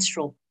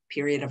menstrual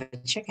period of a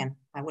chicken.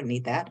 I wouldn't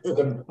eat that.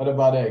 What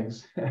about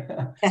eggs?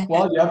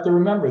 Well, you have to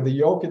remember the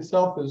yolk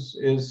itself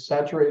is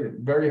saturated,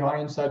 very high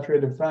in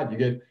saturated fat. You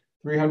get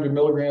 300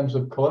 milligrams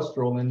of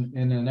cholesterol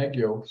in an egg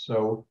yolk.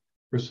 So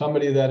for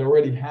somebody that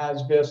already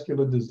has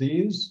vascular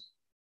disease,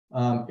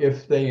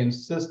 if they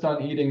insist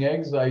on eating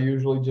eggs, I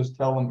usually just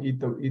tell them eat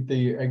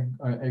the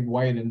egg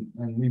white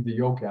and leave the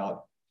yolk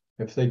out.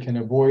 If they can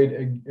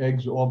avoid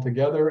eggs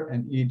altogether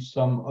and eat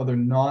some other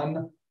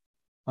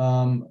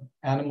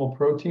animal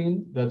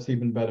protein, that's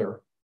even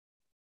better.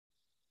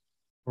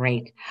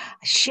 Great.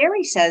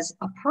 Sherry says,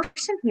 a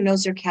person who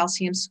knows their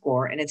calcium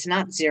score and it's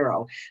not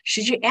 0,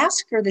 should you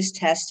ask for this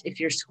test if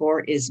your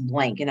score is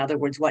blank? In other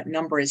words, what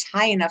number is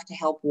high enough to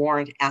help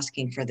warrant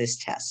asking for this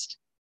test?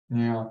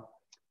 Yeah,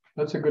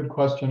 that's a good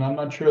question. I'm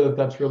not sure that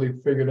that's really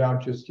figured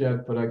out just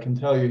yet, but I can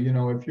tell you,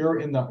 if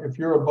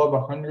you're above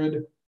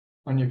 100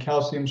 on your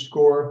calcium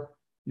score,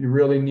 you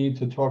really need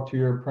to talk to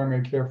your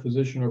primary care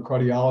physician or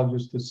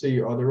cardiologist to see,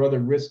 are there other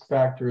risk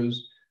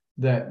factors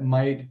that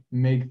might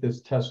make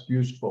this test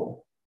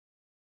useful?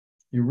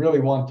 You really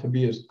want to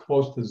be as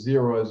close to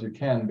 0 as you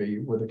can be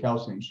with a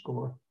calcium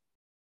score.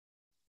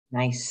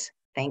 Nice,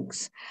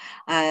 thanks.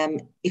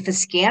 If a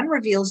scan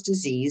reveals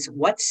disease,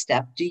 what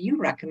step do you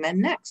recommend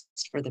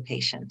next for the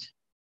patient?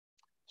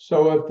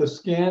 So if the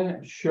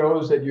scan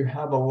shows that you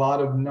have a lot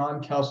of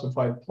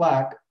non-calcified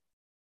plaque,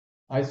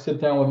 I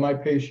sit down with my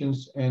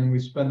patients and we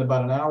spend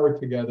about an hour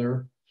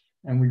together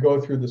and we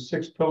go through the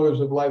 6 pillars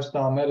of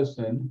lifestyle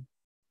medicine,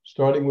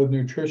 starting with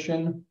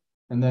nutrition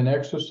and then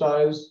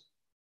exercise,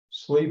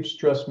 sleep,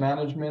 stress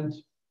management,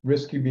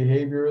 risky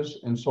behaviors,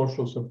 and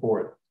social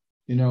support.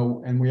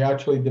 And we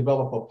actually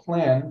develop a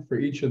plan for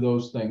each of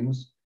those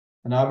things.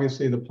 And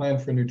obviously the plan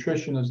for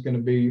nutrition is going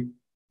to be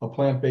a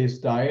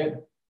plant-based diet,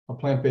 a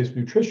plant-based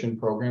nutrition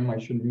program. I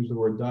shouldn't use the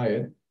word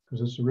diet because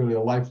this is really a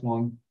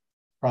lifelong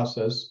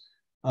process.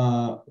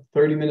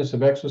 30 minutes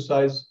of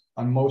exercise,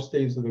 on most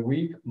days of the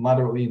week,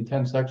 moderately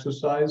intense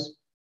exercise,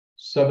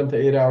 7 to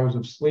 8 hours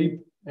of sleep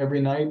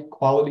every night,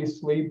 quality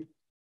sleep,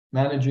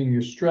 managing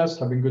your stress,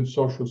 having good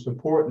social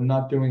support, and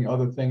not doing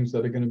other things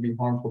that are going to be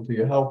harmful to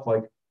your health,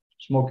 like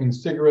smoking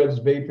cigarettes,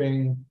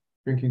 vaping,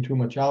 drinking too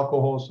much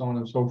alcohol, so on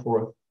and so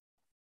forth.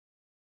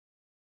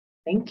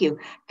 Thank you.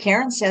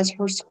 Karen says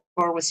her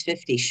score was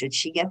 50. Should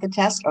she get the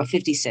test? Or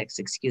 56,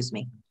 excuse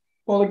me.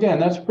 Well, again,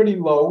 that's pretty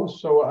low.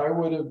 So I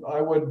would,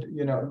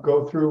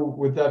 go through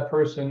with that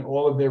person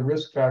all of their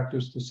risk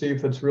factors to see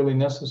if it's really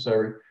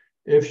necessary.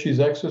 If she's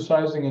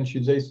exercising and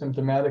she's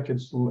asymptomatic,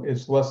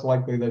 it's less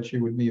likely that she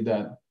would need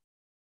that.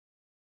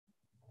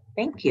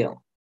 Thank you.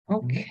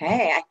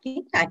 Okay,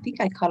 I think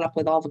I caught up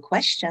with all the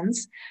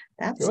questions.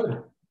 That's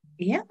good.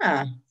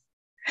 Yeah.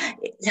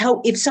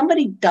 So if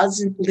somebody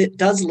does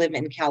live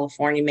in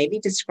California, maybe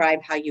describe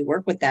how you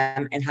work with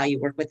them and how you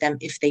work with them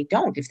if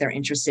they're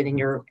interested in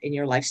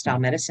your lifestyle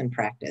medicine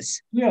practice.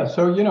 Yeah,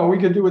 so we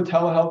could do a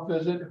telehealth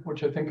visit,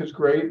 which I think is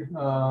great.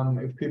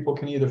 If people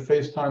can either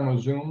FaceTime or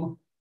Zoom.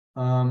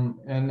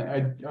 And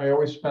I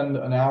always spend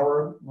an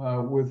hour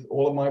with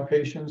all of my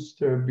patients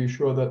to be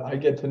sure that I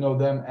get to know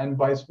them and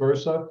vice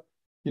versa.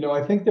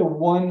 I think the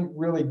one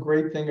really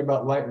great thing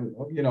about life,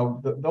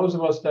 those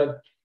of us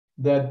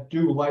that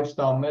do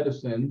lifestyle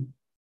medicine,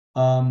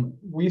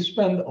 we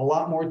spend a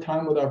lot more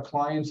time with our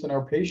clients and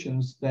our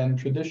patients than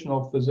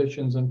traditional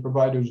physicians and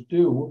providers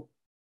do,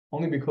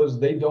 only because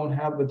they don't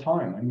have the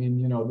time. I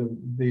mean,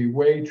 the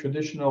way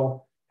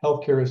traditional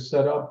healthcare is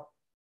set up,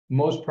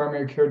 most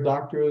primary care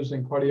doctors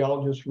and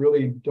cardiologists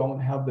really don't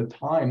have the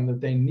time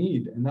that they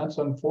need, and that's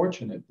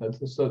unfortunate.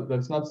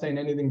 That's not saying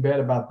anything bad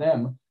about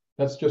them.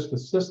 That's just the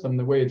system,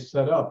 the way it's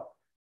set up.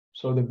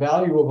 So the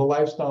value of a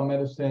lifestyle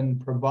medicine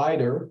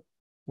provider,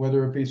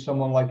 whether it be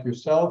someone like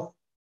yourself,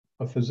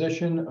 a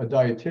physician, a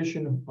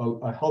dietitian,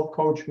 a health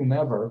coach,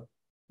 whomever,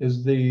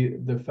 is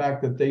the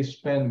fact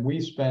that we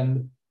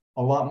spend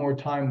a lot more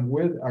time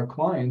with our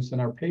clients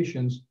and our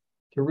patients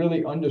to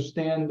really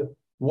understand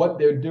what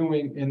they're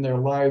doing in their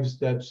lives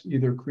that's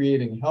either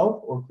creating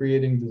health or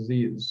creating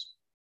disease.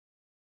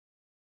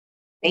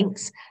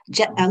 Thanks.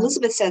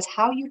 Elizabeth says,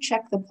 how you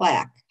check the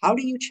plaque? How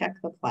do you check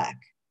the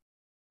plaque?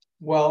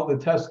 Well, the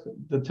test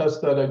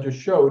that I just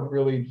showed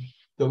really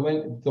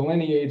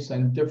delineates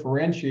and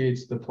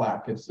differentiates the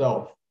plaque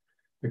itself.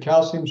 The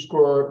calcium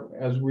score,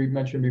 as we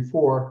mentioned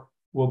before,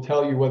 will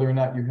tell you whether or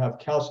not you have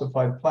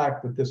calcified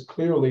plaque, but this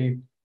Cleerly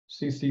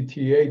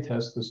CCTA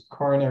test, this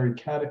coronary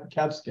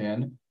CAT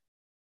scan,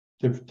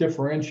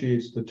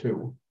 differentiates the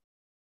two.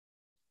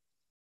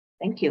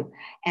 Thank you.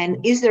 And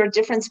is there a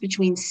difference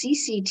between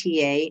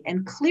CCTA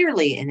and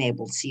Cleerly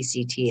enabled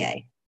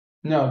CCTA?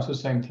 No, it's the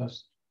same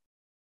test.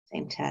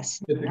 Same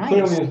test. Nice.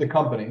 Cleerly is the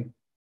company.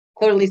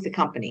 Cleerly is the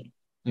company.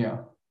 Yeah.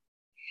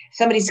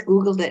 Somebody's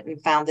Googled it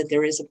and found that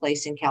there is a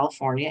place in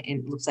California,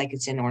 and it looks like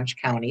it's in Orange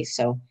County.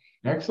 So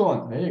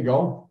excellent. There you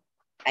go.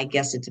 I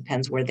guess it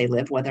depends where they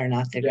live, whether or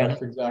not they're going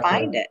to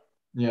find it.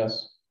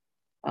 Yes.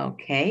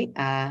 Okay.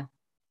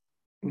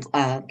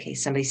 Okay,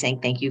 somebody's saying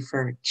thank you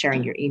for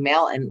sharing your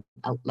email and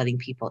letting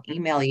people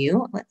email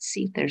you. Let's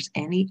see if there's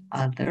any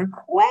other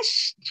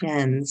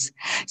questions.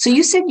 So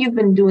you said you've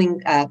been doing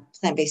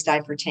plant-based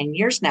diet for 10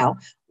 years now.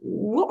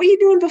 What were you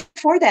doing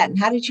before that, and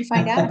how did you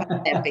find out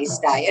about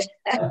plant-based diet?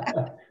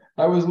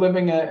 I was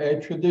living a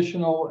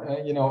traditional,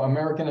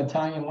 American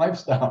Italian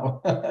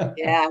lifestyle.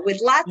 Yeah, with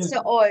lots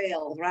of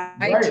oil,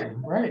 right?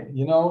 Right.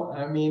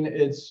 I mean,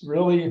 it's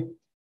really,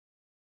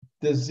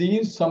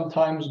 disease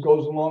sometimes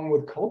goes along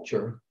with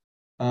culture.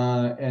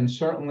 And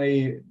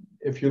certainly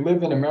if you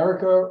live in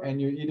America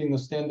and you're eating the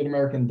standard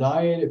American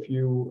diet, if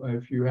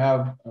you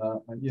have,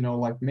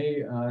 like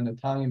me, an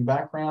Italian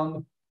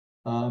background,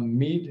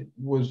 meat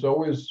was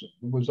always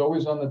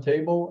on the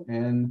table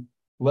and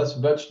less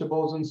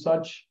vegetables and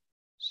such.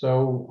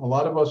 So a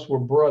lot of us were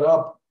brought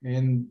up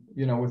in,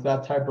 with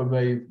that type of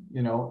a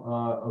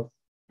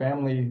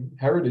family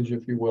heritage,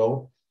 if you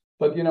will.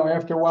 But,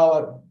 after a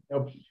while,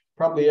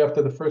 probably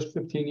after the first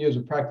 15 years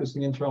of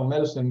practicing internal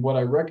medicine, what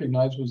I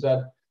recognized was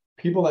that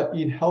people that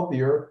eat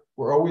healthier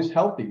were always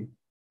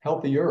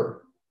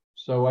healthier.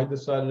 So I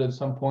decided at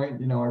some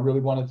point, I really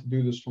wanted to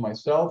do this for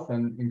myself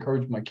and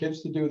encourage my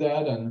kids to do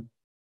that,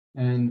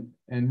 and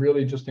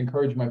really just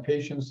encourage my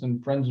patients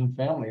and friends and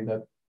family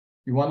that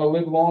you want to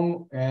live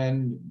long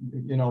and,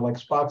 like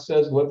Spock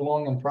says, live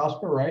long and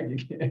prosper, right?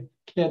 You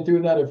can't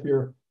do that if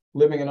you're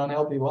living an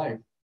unhealthy life.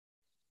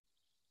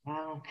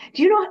 Wow.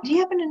 Do you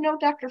happen to know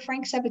Dr.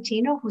 Frank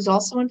Sabatino, who's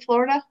also in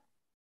Florida?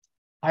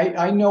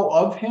 I know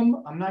of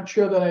him. I'm not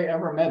sure that I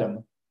ever met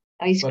him.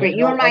 Oh, he's great.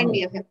 You remind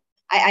me of him.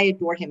 I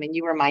adore him, and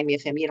you remind me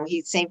of him.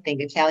 He's same thing,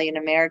 Italian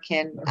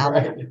American.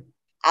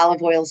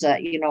 Olive oil's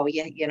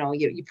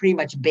you pretty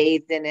much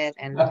bathed in it,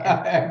 and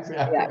exactly.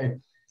 Yeah,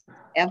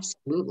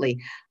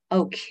 absolutely.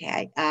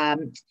 Okay.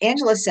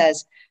 Angela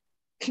says,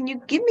 can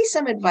you give me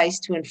some advice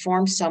to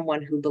inform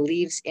someone who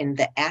believes in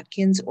the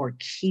Atkins or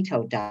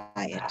keto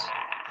diet?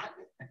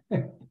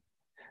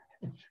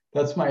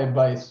 That's my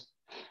advice.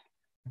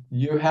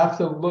 You have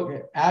to look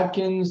at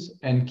Atkins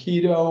and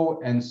keto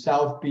and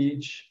South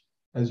Beach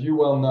as you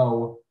well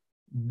know,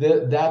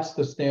 that's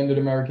the standard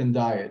American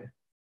diet.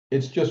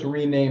 It's just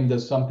renamed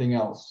as something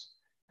else.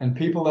 And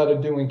people that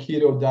are doing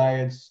keto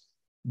diets,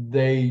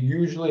 they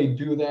usually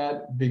do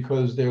that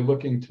because they're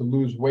looking to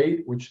lose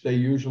weight, which they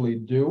usually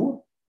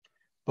do.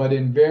 But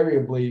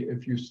invariably,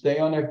 if you stay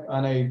on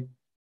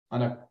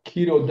a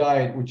keto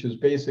diet, which is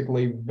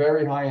basically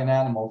very high in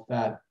animal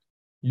fat,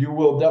 you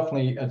will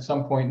definitely at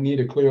some point need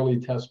a Cleerly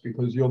test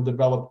because you'll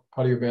develop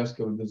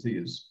cardiovascular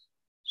disease.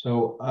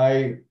 So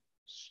I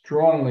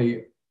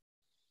strongly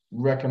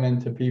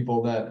recommend to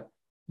people that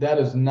that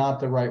is not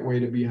the right way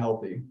to be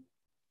healthy.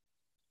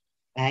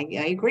 I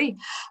agree.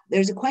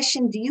 There's a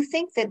question. Do you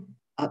think that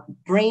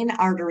brain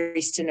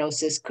artery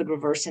stenosis could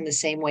reverse in the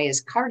same way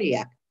as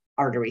cardiac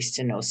artery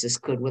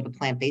stenosis could with a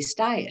plant-based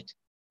diet?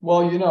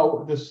 Well, you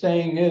know, the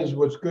saying is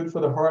what's good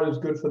for the heart is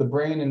good for the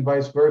brain and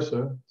vice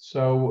versa.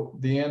 So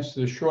the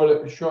answer, the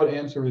short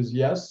answer is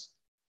yes.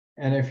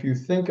 And if you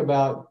think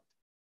about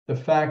the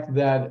fact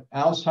that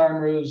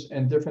Alzheimer's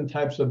and different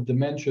types of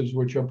dementias,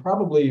 which are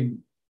probably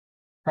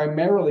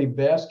primarily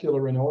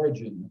vascular in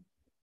origin,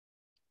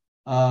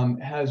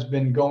 has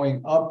been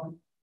going up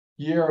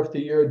year after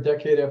year,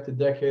 decade after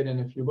decade. And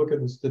if you look at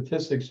the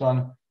statistics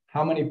on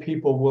how many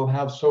people will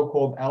have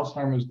so-called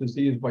Alzheimer's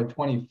disease by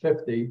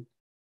 2050,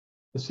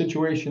 the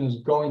situation is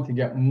going to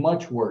get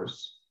much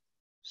worse.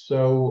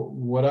 So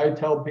what I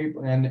tell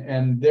people,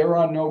 and there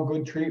are no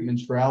good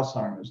treatments for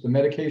Alzheimer's. The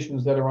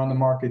medications that are on the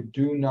market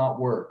do not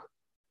work.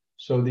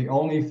 So the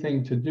only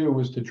thing to do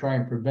is to try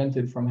and prevent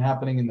it from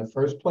happening in the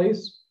first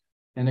place.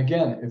 And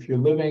again, if you're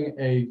living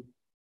a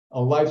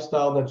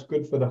lifestyle that's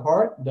good for the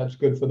heart, that's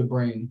good for the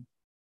brain.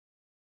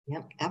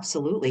 Yep,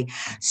 absolutely.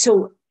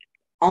 So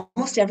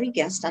almost every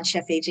guest on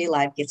Chef AJ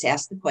Live gets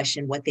asked the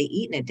question what they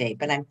eat in a day,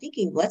 but I'm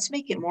thinking let's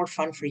make it more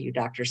fun for you,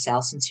 Dr.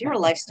 Sal, since you're a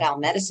lifestyle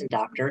medicine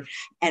doctor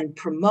and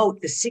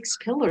promote the 6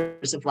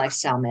 pillars of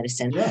lifestyle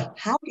medicine. Yeah.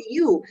 How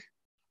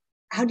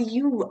do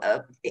you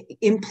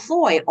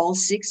employ all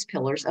 6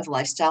 pillars of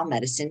lifestyle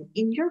medicine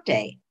in your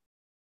day?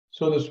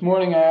 So this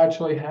morning I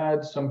actually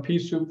had some pea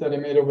soup that I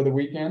made over the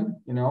weekend,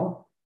 you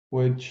know,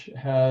 which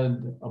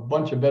had a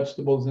bunch of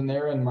vegetables in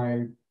there, and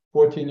my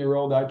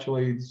 14-year-old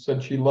actually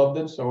said she loved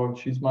it, so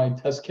she's my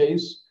test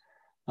case.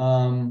 You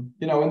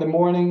know, in the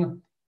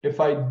morning, if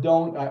I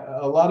don't,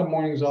 a lot of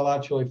mornings I'll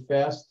actually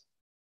fast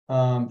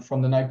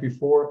from the night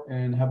before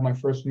and have my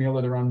first meal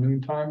at around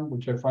noontime,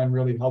 which I find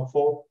really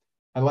helpful.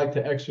 I like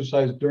to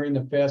exercise during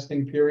the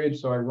fasting period,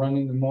 so I run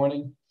in the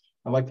morning.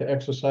 I like to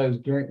exercise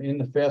in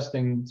the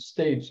fasting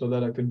state so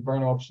that I could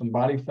burn off some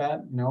body fat,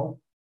 you know.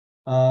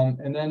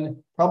 And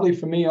then probably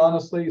for me,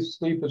 honestly,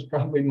 sleep is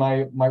probably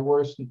my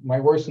worst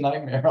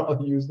nightmare.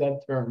 I'll use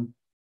that term.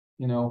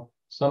 You know,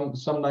 some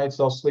nights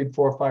I'll sleep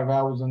 4 or 5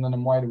 hours and then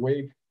I'm wide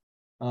awake.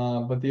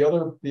 But the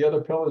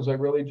other pillars I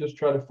really just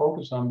try to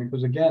focus on,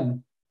 because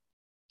again,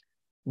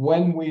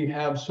 when we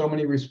have so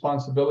many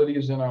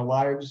responsibilities in our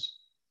lives,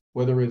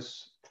 whether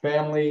it's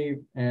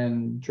family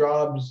and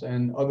jobs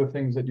and other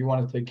things that you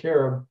want to take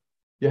care of,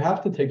 you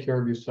have to take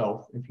care of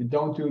yourself. If you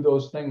don't do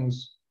those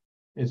things,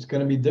 it's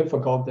going to be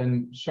difficult.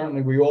 And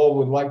certainly we all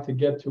would like to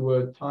get to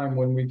a time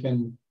when we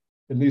can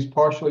at least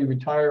partially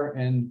retire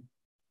and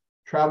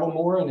travel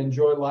more and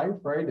enjoy life,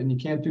 right? And you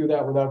can't do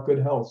that without good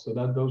health. So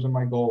those are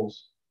my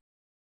goals.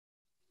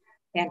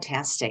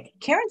 Fantastic.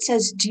 Karen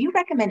says, do you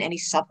recommend any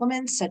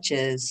supplements such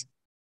as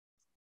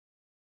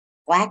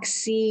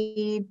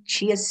flaxseed,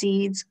 chia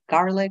seeds,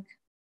 garlic?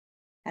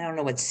 I don't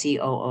know what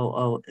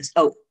COOO is.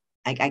 Oh,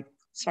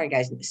 sorry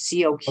guys,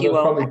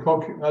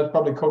 COQO. That's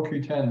probably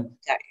CoQ10.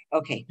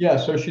 Okay. Yeah,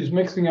 so she's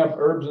mixing up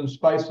herbs and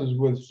spices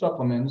with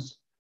supplements,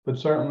 but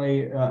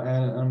certainly,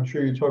 and I'm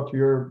sure you talk to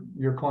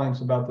your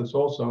clients about this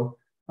also.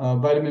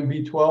 Vitamin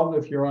B12,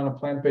 if you're on a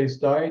plant-based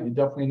diet, you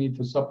definitely need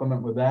to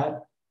supplement with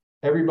that.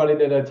 Everybody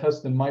that I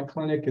test in my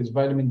clinic is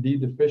vitamin D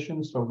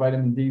deficient, so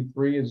vitamin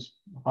D3 is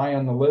high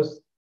on the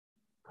list.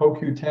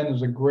 CoQ10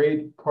 is a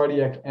great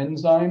cardiac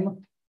enzyme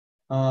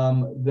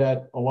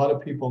that a lot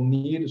of people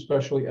need,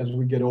 especially as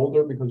we get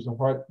older, because the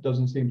heart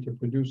doesn't seem to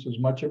produce as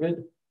much of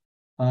it.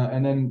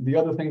 And then the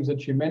other things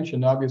that you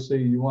mentioned,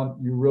 obviously you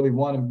really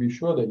want to be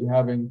sure that you're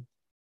having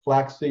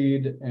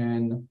flaxseed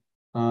and,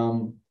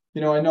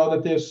 you know, I know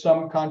that there's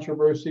some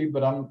controversy,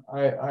 but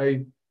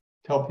I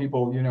tell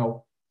people, you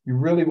know, you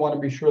really want to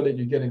be sure that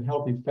you're getting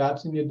healthy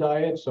fats in your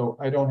diet. So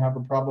I don't have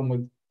a problem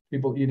with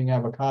people eating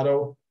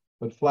avocado,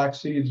 but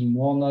flax seeds and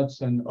walnuts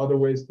and other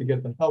ways to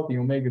get the healthy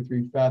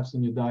omega-3 fats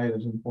in your diet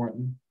is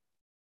important.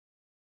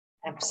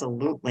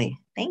 Absolutely.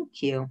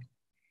 Thank you.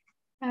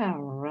 All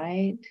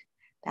right.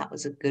 That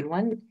was a good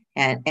one.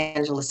 And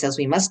Angela says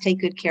we must take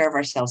good care of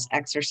ourselves,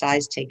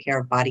 exercise, take care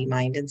of body,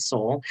 mind, and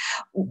soul.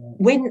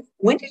 When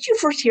did you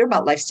first hear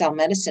about lifestyle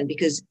medicine?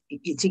 Because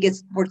to get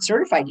board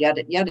certified, you had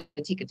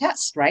to take a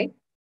test, right?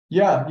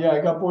 Yeah, I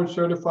got board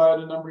certified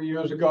a number of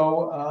years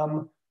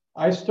ago.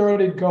 I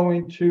started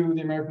going to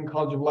the American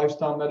College of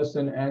Lifestyle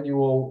Medicine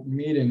annual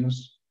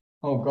meetings,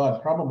 oh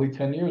God, probably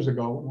 10 years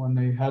ago when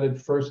they had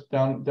it first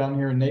down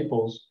here in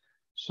Naples.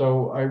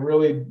 So I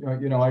really,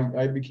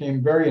 I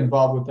became very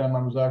involved with them.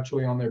 I was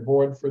actually on their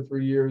board for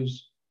 3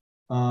 years.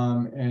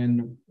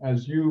 And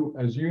as you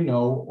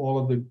know, all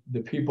of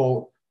the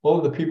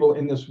people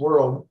in this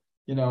world,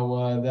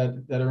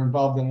 that are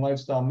involved in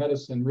lifestyle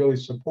medicine really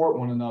support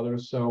one another.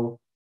 So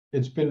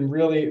it's been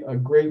really a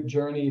great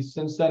journey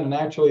since then. And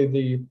actually,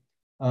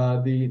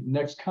 the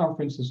next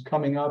conference is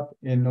coming up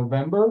in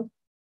November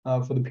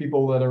for the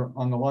people that are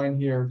on the line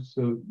here.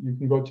 So you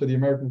can go to the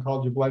American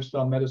College of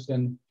Lifestyle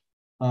Medicine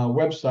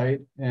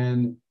website,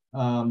 and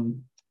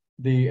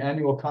the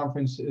annual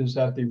conference is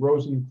at the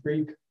Rosen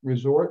Creek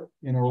Resort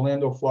in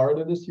Orlando,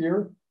 Florida this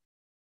year.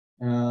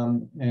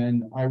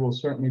 And I will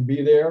certainly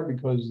be there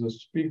because the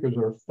speakers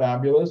are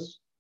fabulous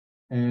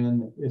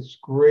and it's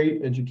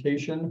great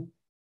education.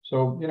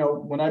 So,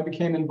 when I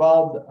became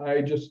involved,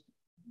 I just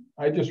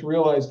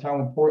realized how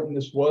important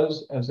this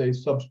was as a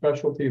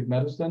subspecialty of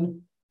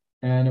medicine.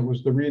 And it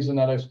was the reason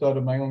that I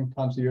started my own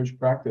concierge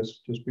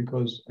practice, just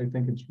because I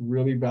think it's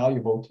really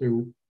valuable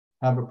to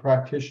have a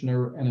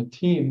practitioner and a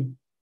team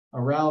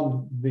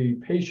around the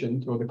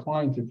patient or the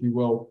client, if you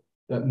will,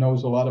 that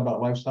knows a lot about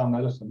lifestyle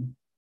medicine.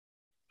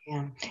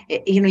 Yeah.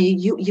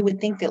 You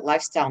would think that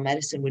lifestyle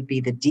medicine would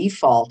be the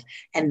default,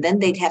 and then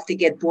they'd have to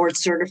get board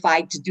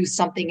certified to do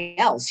something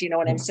else. You know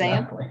what I'm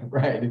saying? Exactly.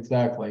 Right.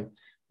 Exactly.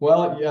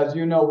 Well, as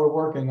you know, we're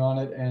working on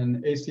it,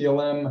 and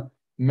ACLM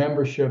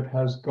membership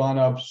has gone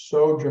up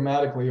so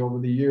dramatically over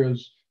the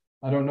years.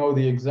 I don't know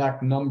the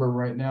exact number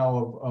right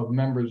now of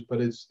members,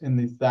 but it's in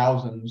the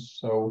thousands.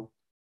 So,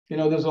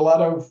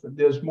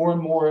 there's more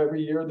and more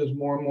every year. There's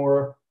more and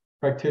more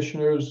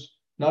practitioners,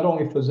 not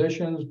only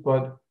physicians,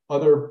 but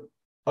other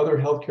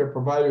healthcare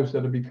providers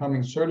that are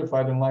becoming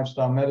certified in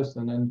lifestyle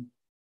medicine. And,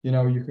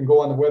 you can go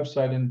on the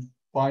website and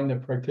find a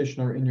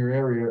practitioner in your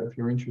area if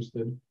you're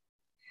interested.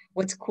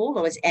 What's cool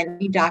though is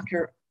any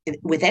doctor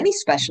with any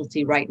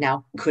specialty right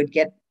now could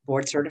get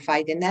board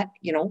certified in that,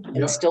 and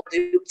Yep.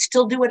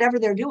 still do whatever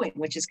they're doing,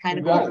 which is kind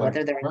of cool,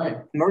 whether they're right.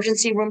 an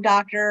emergency room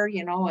doctor,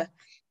 Yep.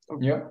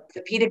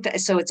 orthopedic,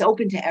 so it's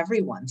open to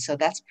everyone. So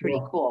that's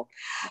pretty cool.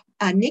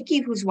 Nikki,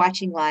 who's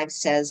watching live,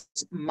 says,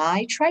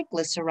 my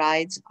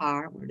triglycerides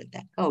are, where did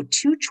that go?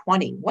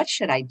 220. What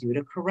should I do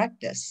to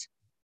correct this?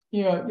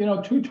 Yeah,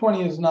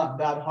 220 is not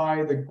that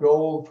high. The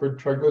goal for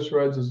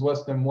triglycerides is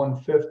less than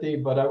 150,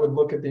 but I would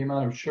look at the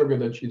amount of sugar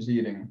that she's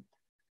eating.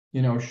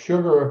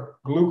 Sugar,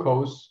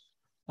 glucose,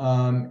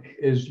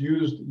 is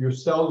used, your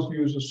cells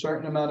use a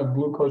certain amount of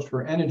glucose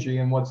for energy,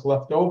 and what's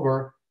left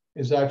over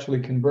is actually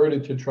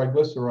converted to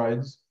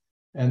triglycerides.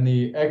 And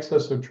the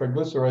excess of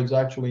triglycerides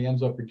actually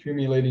ends up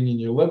accumulating in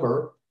your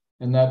liver,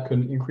 and that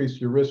can increase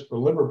your risk for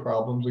liver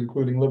problems,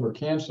 including liver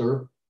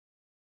cancer,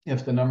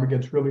 if the number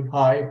gets really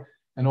high,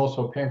 and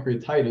also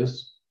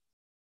pancreatitis.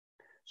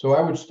 So I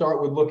would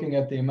start with looking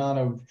at the amount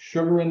of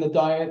sugar in the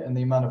diet and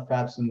the amount of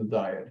fats in the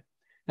diet.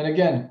 And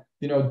again,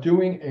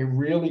 doing a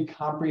really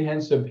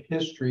comprehensive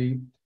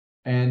history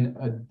and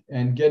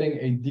getting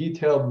a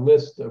detailed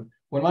list of,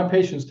 when my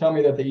patients tell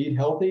me that they eat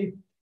healthy,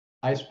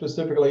 I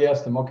specifically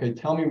ask them, okay,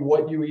 tell me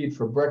what you eat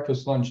for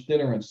breakfast, lunch,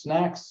 dinner, and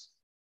snacks.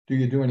 Do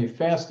you do any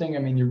fasting? I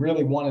mean, you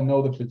really want to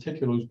know the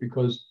particulars,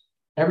 because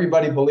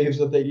everybody believes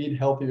that they eat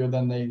healthier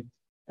than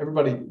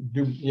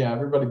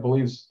everybody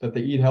believes that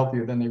they eat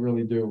healthier than they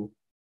really do.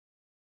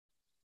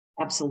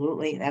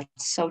 Absolutely. That's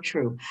so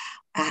true.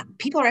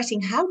 People are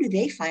asking, how do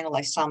they find a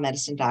lifestyle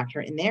medicine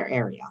doctor in their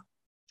area?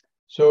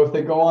 So if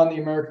they go on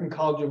the American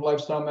College of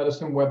Lifestyle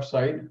Medicine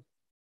website,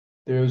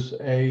 there's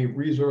a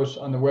resource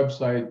on the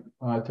website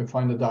to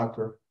find a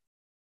doctor.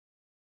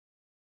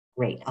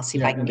 Great. I'll see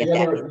if I can get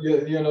that.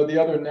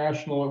 The other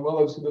national, well,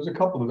 there's a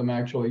couple of them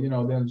actually.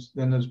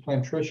 There's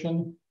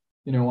Plantrition.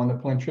 On the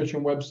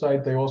Plantrition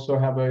website, they also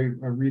have a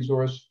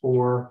resource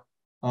for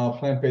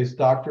plant-based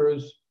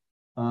doctors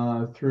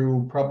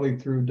through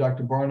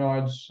Dr.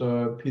 Barnard's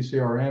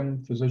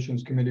PCRM,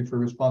 Physicians Committee for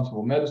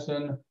Responsible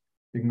Medicine.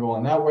 You can go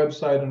on that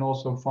website and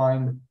also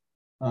find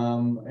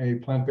a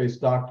plant-based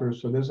doctor.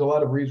 So there's a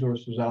lot of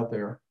resources out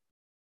there.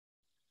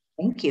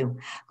 Thank you.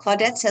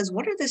 Claudette says,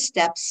 what are the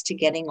steps to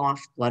getting off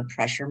blood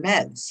pressure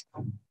meds?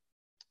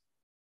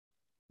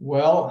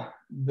 Well,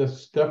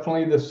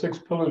 definitely the 6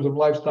 pillars of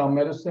lifestyle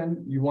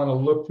medicine. You want to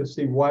look to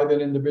see why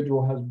that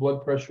individual has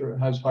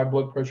high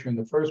blood pressure in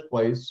the first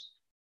place.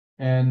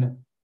 And,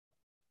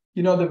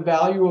 the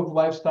value of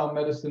lifestyle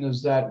medicine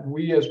is that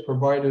we as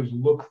providers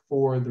look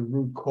for the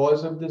root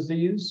cause of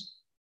disease,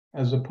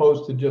 as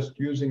opposed to just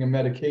using a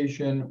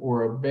medication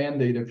or a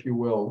Band-Aid, if you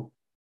will,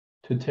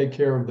 to take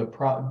care of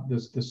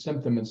the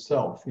symptom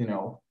itself.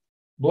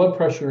 Blood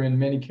pressure in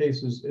many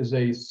cases is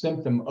a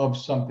symptom of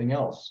something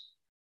else.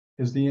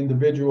 Is the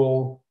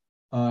individual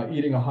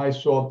eating a high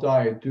salt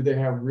diet? Do they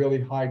have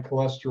really high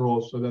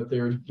cholesterol so that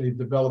they've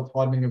developed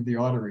hardening of the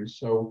arteries?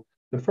 So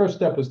the first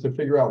step is to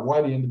figure out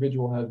why the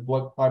individual has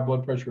high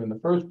blood pressure in the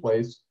first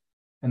place,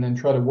 and then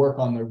try to work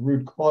on the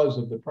root cause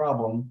of the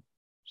problem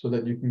so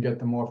that you can get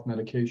them off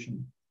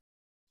medication.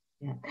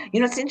 Yeah.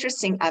 It's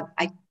interesting.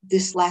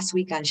 This last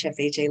week on Chef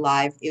AJ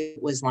Live,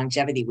 it was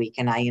Longevity Week,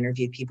 and I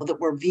interviewed people that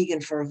were vegan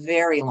for a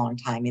very long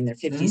time, in their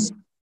 50s,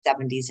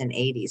 70s and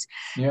 80s.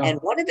 Yeah. And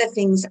one of the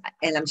things,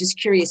 and I'm just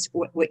curious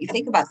what you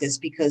think about this,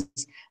 because,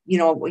 you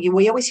know,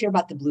 we always hear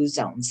about the blue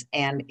zones,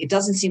 and it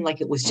doesn't seem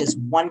like it was just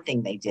one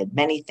thing they did,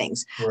 many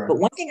things. Correct. But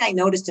one thing I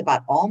noticed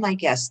about all my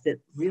guests that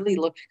really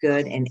looked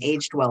good and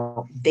aged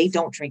well, they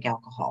don't drink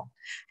alcohol.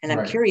 And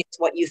I'm curious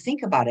what you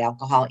think about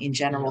alcohol in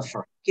general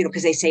for, you know,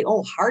 because they say,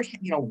 oh, heart,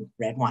 you know,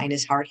 red wine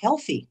is heart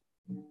healthy.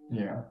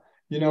 Yeah.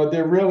 You know,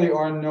 there really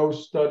are no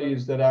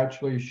studies that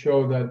actually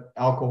show that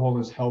alcohol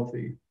is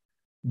healthy.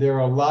 There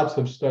are lots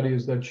of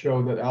studies that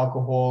show that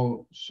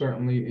alcohol,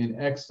 certainly in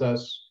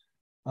excess,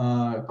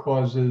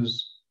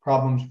 causes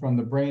problems from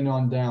the brain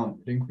on down.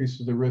 It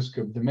increases the risk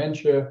of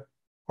dementia,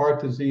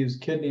 heart disease,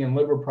 kidney and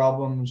liver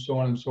problems, so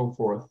on and so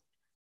forth.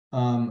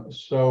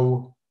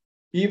 So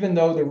even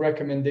though the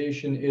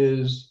recommendation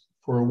is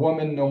for a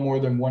woman, no more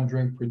than 1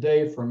 drink per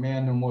day, for a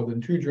man, no more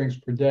than 2 drinks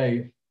per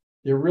day,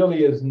 there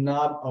really is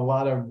not a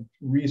lot of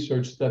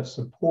research that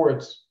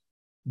supports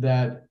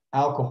that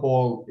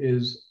alcohol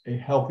is a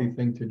healthy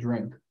thing to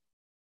drink.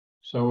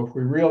 So if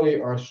we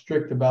really are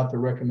strict about the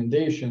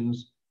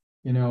recommendations,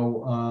 you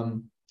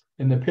know,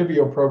 in the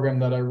Pivio program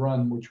that I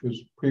run, which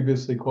was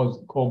previously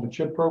called the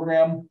CHIP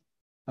program,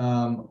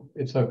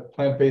 it's a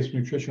plant-based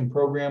nutrition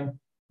program.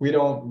 We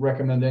don't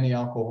recommend any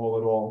alcohol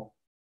at all.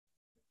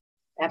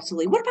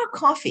 Absolutely. What about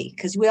coffee?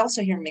 Because we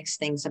also hear mixed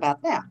things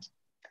about that.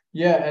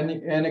 Yeah,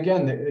 and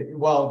again,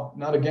 well,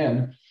 not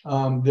again,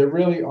 there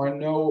really are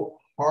no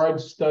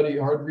hard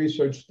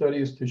research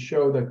studies to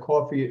show that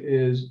coffee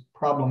is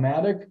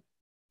problematic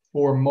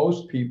for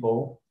most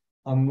people,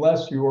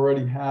 unless you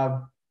already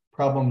have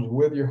problems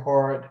with your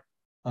heart,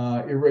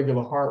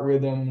 irregular heart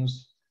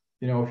rhythms.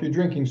 You know, if you're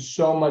drinking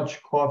so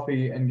much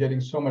coffee and getting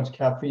so much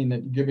caffeine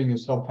that you're giving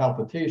yourself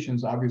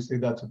palpitations, obviously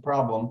that's a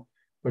problem.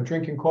 But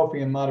drinking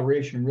coffee in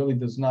moderation really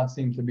does not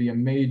seem to be a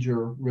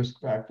major risk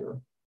factor.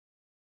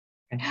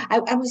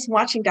 I was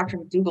watching Dr.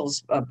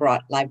 McDougall's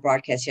live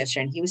broadcast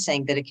yesterday, and he was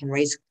saying that it can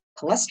raise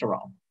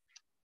cholesterol.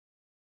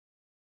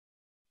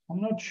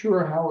 I'm not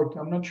sure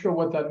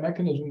what that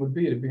mechanism would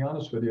be, to be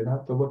honest with you. I'd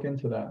have to look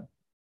into that.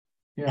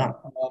 Yeah.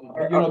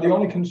 You know, the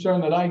only concern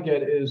that I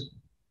get is,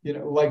 you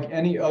know, like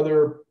any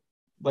other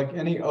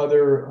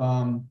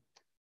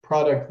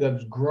product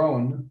that's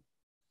grown,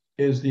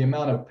 is the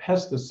amount of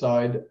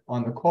pesticide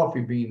on the coffee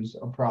beans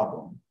a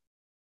problem?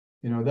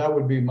 You know, that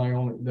would be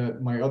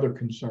my other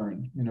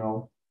concern, you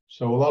know.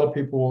 So a lot of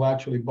people will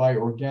actually buy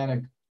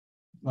organic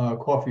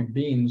coffee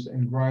beans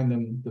and grind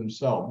them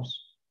themselves.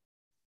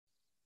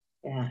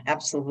 Yeah,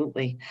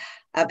 absolutely.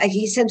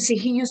 He said, see,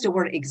 he used the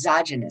word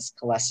exogenous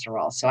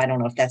cholesterol. So I don't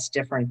know if that's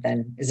different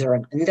than, is there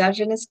an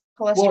endogenous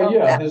cholesterol? Well,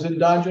 yeah, there's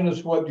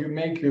endogenous, what you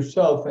make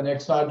yourself, and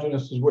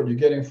exogenous is what you're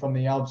getting from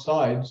the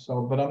outside.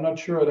 So, but I'm not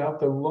sure. I'd have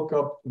to look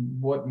up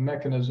what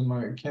mechanism.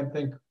 I can't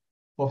think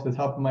off the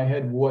top of my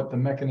head what the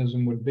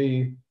mechanism would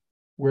be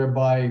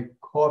whereby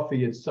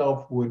coffee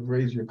itself would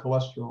raise your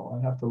cholesterol.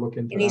 I'd have to look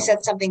into. And he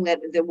said something that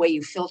the way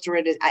you filter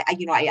it is,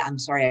 I'm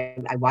sorry,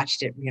 I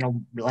watched it, you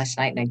know, last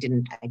night, and I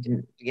didn't,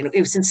 you know, it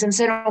was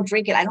since I don't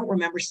drink it, I don't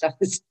remember stuff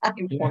that's not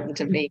important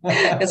to me,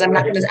 because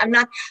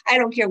I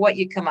don't care what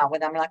you come out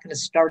with. I'm not going to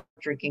start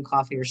drinking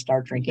coffee or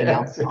start drinking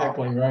alcohol.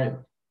 Exactly right.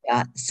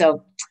 Yeah.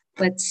 So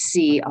let's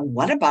see.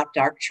 What about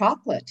dark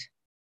chocolate?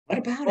 What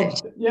about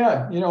it?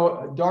 Yeah, you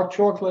know, dark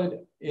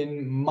chocolate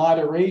in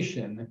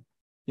moderation,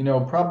 you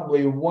know,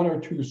 probably 1 or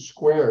 2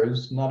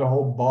 squares, not a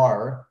whole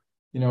bar,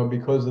 you know,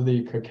 because of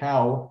the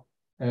cacao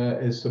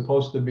is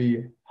supposed to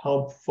be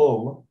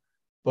helpful.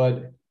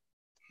 But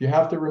you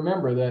have to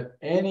remember that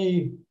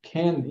any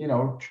candy, you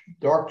know,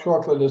 dark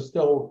chocolate is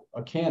still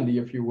a candy,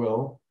 if you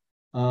will,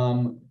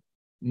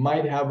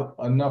 might have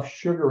enough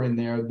sugar in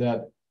there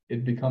that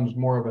it becomes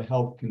more of a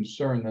health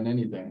concern than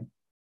anything.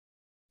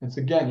 It's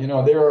again, you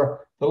know,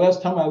 the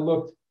last time I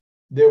looked,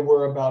 there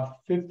were about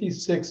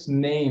 56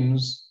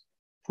 names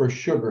for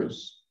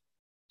sugars.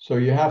 So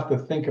you have to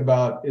think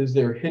about, is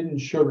there hidden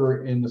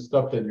sugar in the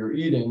stuff that you're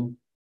eating?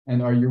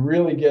 And are you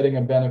really getting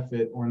a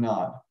benefit or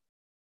not?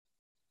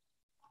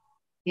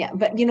 Yeah,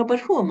 but you know, but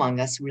who among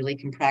us really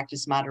can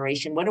practice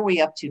moderation? What are we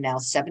up to now?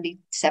 72%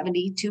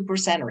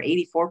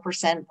 or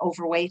 84%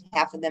 overweight,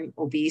 half of them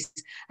obese.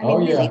 I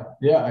mean, really,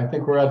 yeah, I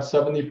think we're at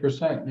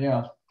 70%.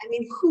 Yeah. I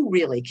mean, who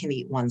really can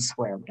eat 1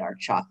 square of dark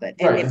chocolate?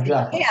 Right, And if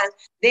exactly. they can,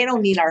 they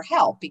don't need our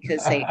help,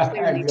 because they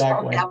clearly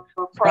exactly. don't have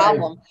a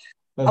problem.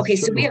 Right. Okay,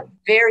 true. so we have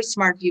very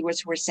smart viewers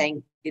who are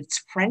saying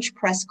it's French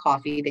press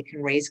coffee that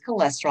can raise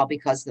cholesterol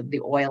because of the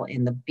oil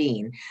in the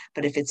bean,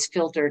 but if it's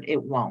filtered,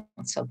 it won't.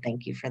 So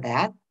thank you for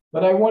that.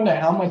 But I wonder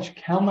how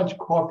much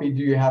coffee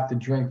do you have to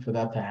drink for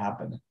that to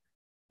happen?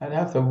 I'd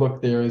have to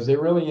look there. Is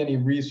there really any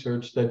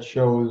research that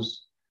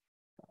shows?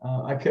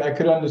 I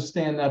could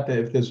understand that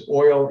if there's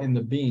oil in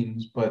the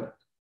beans, but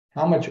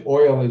how much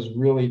oil is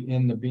really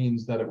in the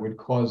beans that it would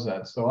cause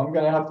that? So I'm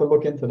going to have to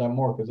look into that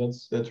more,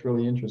 because that's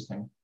really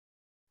interesting.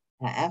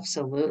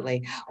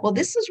 Absolutely. Well,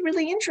 this is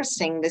really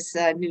interesting, this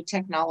new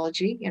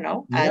technology, you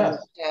know. Yes.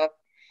 And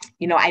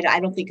I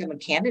don't think I'm a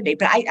candidate,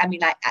 but I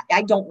mean,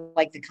 I don't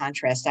like the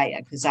contrast.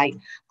 Because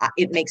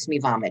it makes me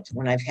vomit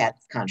when I've had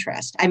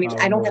contrast. I mean, Oh,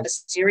 I don't have well, a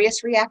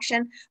serious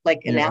reaction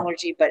like an yeah.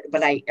 allergy, but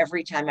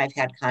every time I've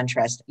had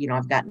contrast,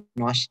 I've gotten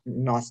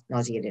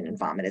nauseated and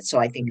vomited. So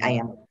I think I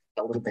am No.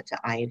 a little bit to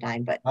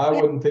iodine, but I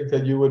yeah, wouldn't think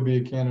that you would be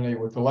a candidate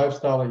with the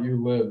lifestyle that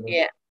you live.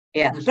 yeah,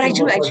 yeah. You But I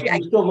still do, look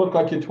like you still look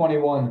like you're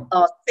 21.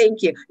 oh,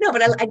 thank you. No,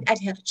 but I'd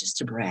have it just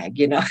to brag,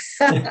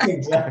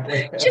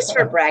 Exactly. just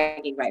for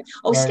bragging, right?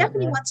 Oh, Right,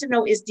 Stephanie right. wants to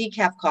know, is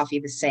decaf coffee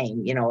the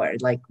same, or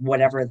like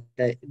whatever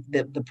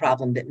the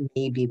problem that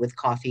may be with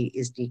coffee,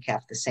 is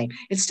decaf the same?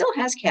 It still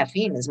has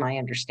caffeine, is my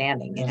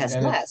understanding. It has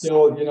And it's less.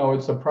 still,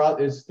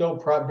 it's still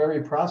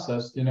very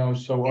processed,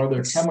 so are there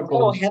It's so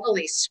chemicals?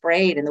 heavily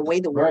sprayed, and the way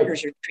the Right.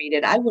 workers are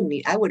treated, I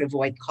would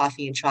avoid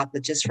coffee and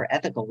chocolate just for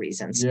ethical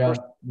reasons. Yeah,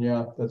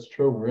 yeah, that's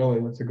true. Really,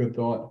 that's a good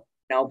thought.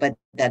 But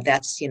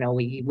that's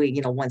we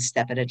one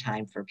step at a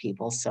time for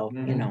people. So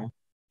Mhm.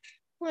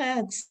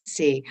 let's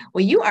see.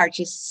 Well, you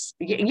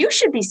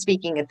should be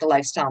speaking at the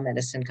Lifestyle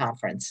Medicine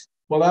Conference.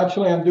 Well,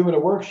 actually, I'm doing a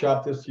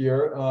workshop this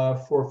year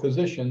for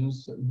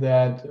physicians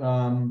that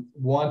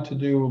want to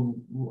do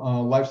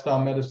lifestyle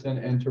medicine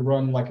and to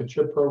run like a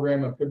CHIP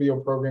program, a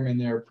Pivio program in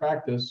their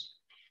practice,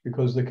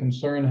 because the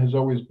concern has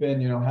always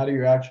been, how do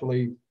you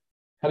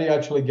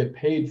actually get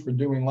paid for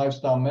doing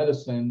lifestyle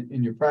medicine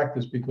in your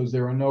practice? Because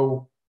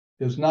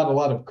there's not a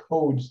lot of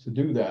codes to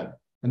do that,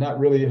 and that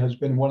really has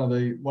been one of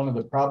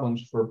the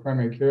problems for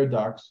primary care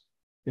docs.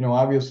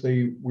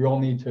 Obviously, we all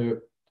need to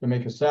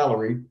make a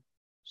salary.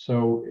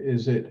 So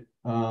is it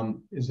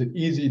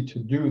easy to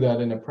do that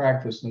in a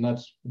practice? And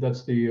that's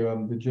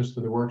the gist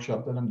of the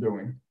workshop that I'm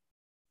doing.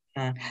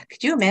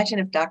 Could you imagine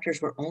if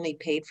doctors were only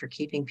paid for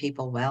keeping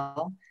people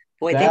well?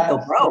 Boy, they'd go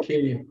That's the broke.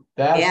 key.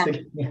 That's Yeah,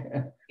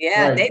 the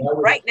yeah. right. They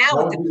right now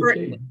That would be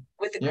the key.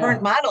 with the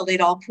current Yeah, model,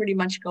 they'd all pretty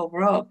much go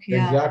broke.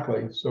 Yeah.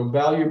 exactly. So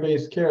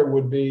value-based care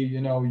would be,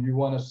 you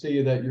want to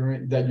see that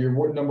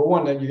you're number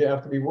one, that you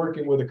have to be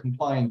working with a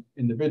compliant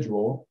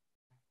individual.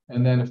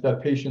 And then if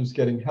that patient's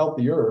getting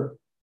healthier,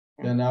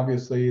 then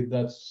obviously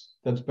that's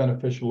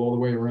beneficial all the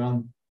way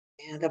around.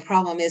 Yeah, the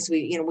problem is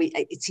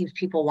it seems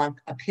people want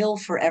a pill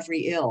for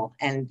every ill,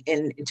 and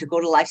to go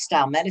to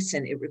lifestyle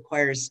medicine, it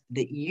requires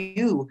that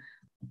you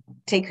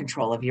take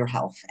control of your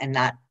health and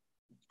not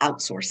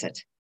outsource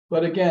it.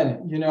 But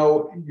again,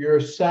 you're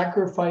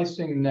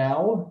sacrificing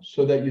now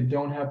so that you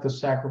don't have to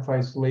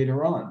sacrifice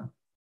later on.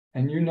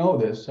 And you know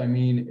this. I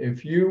mean,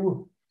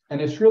 and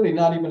it's really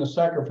not even a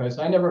sacrifice.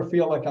 I never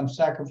feel like I'm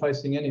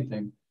sacrificing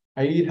anything.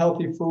 I eat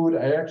healthy food,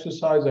 I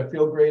exercise, I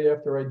feel great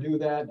after I do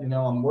that.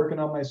 I'm working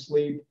on my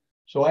sleep.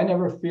 So I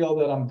never feel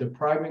that I'm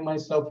depriving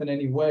myself in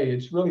any way.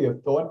 It's really a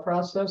thought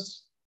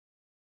process.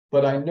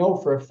 But I know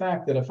for a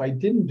fact that if I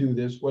didn't do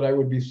this, what I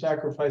would be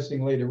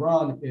sacrificing later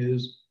on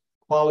is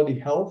quality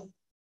health,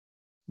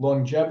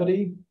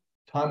 longevity,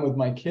 time with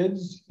my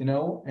kids,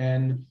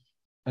 and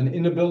an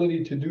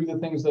inability to do the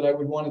things that I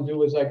would want to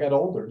do as I got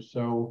older.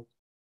 So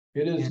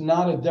it Yeah, is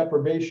not a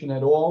deprivation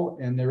at all.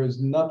 And there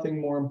is nothing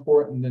more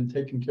important than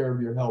taking care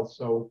of your health.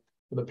 So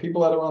for the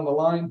people that are on the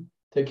line,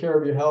 take care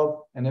of your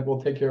health and it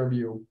will take care of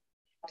you.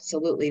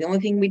 absolutely. The only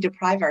thing we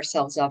deprive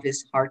ourselves of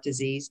is heart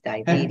disease,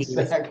 diabetes,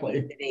 Exactly.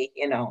 obesity,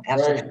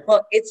 absolutely. Right.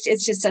 Well, it's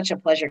just such a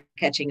pleasure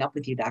catching up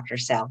with you, Dr.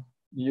 Sal.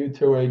 You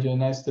too, AJ.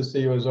 Nice to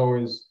see you as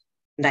always.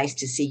 Nice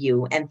to see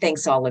you. And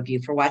thanks all of you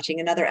for watching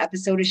another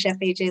episode of Chef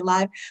AJ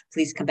Live.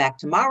 Please come back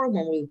tomorrow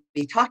when we'll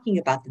be talking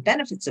about the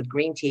benefits of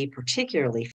green tea, particularly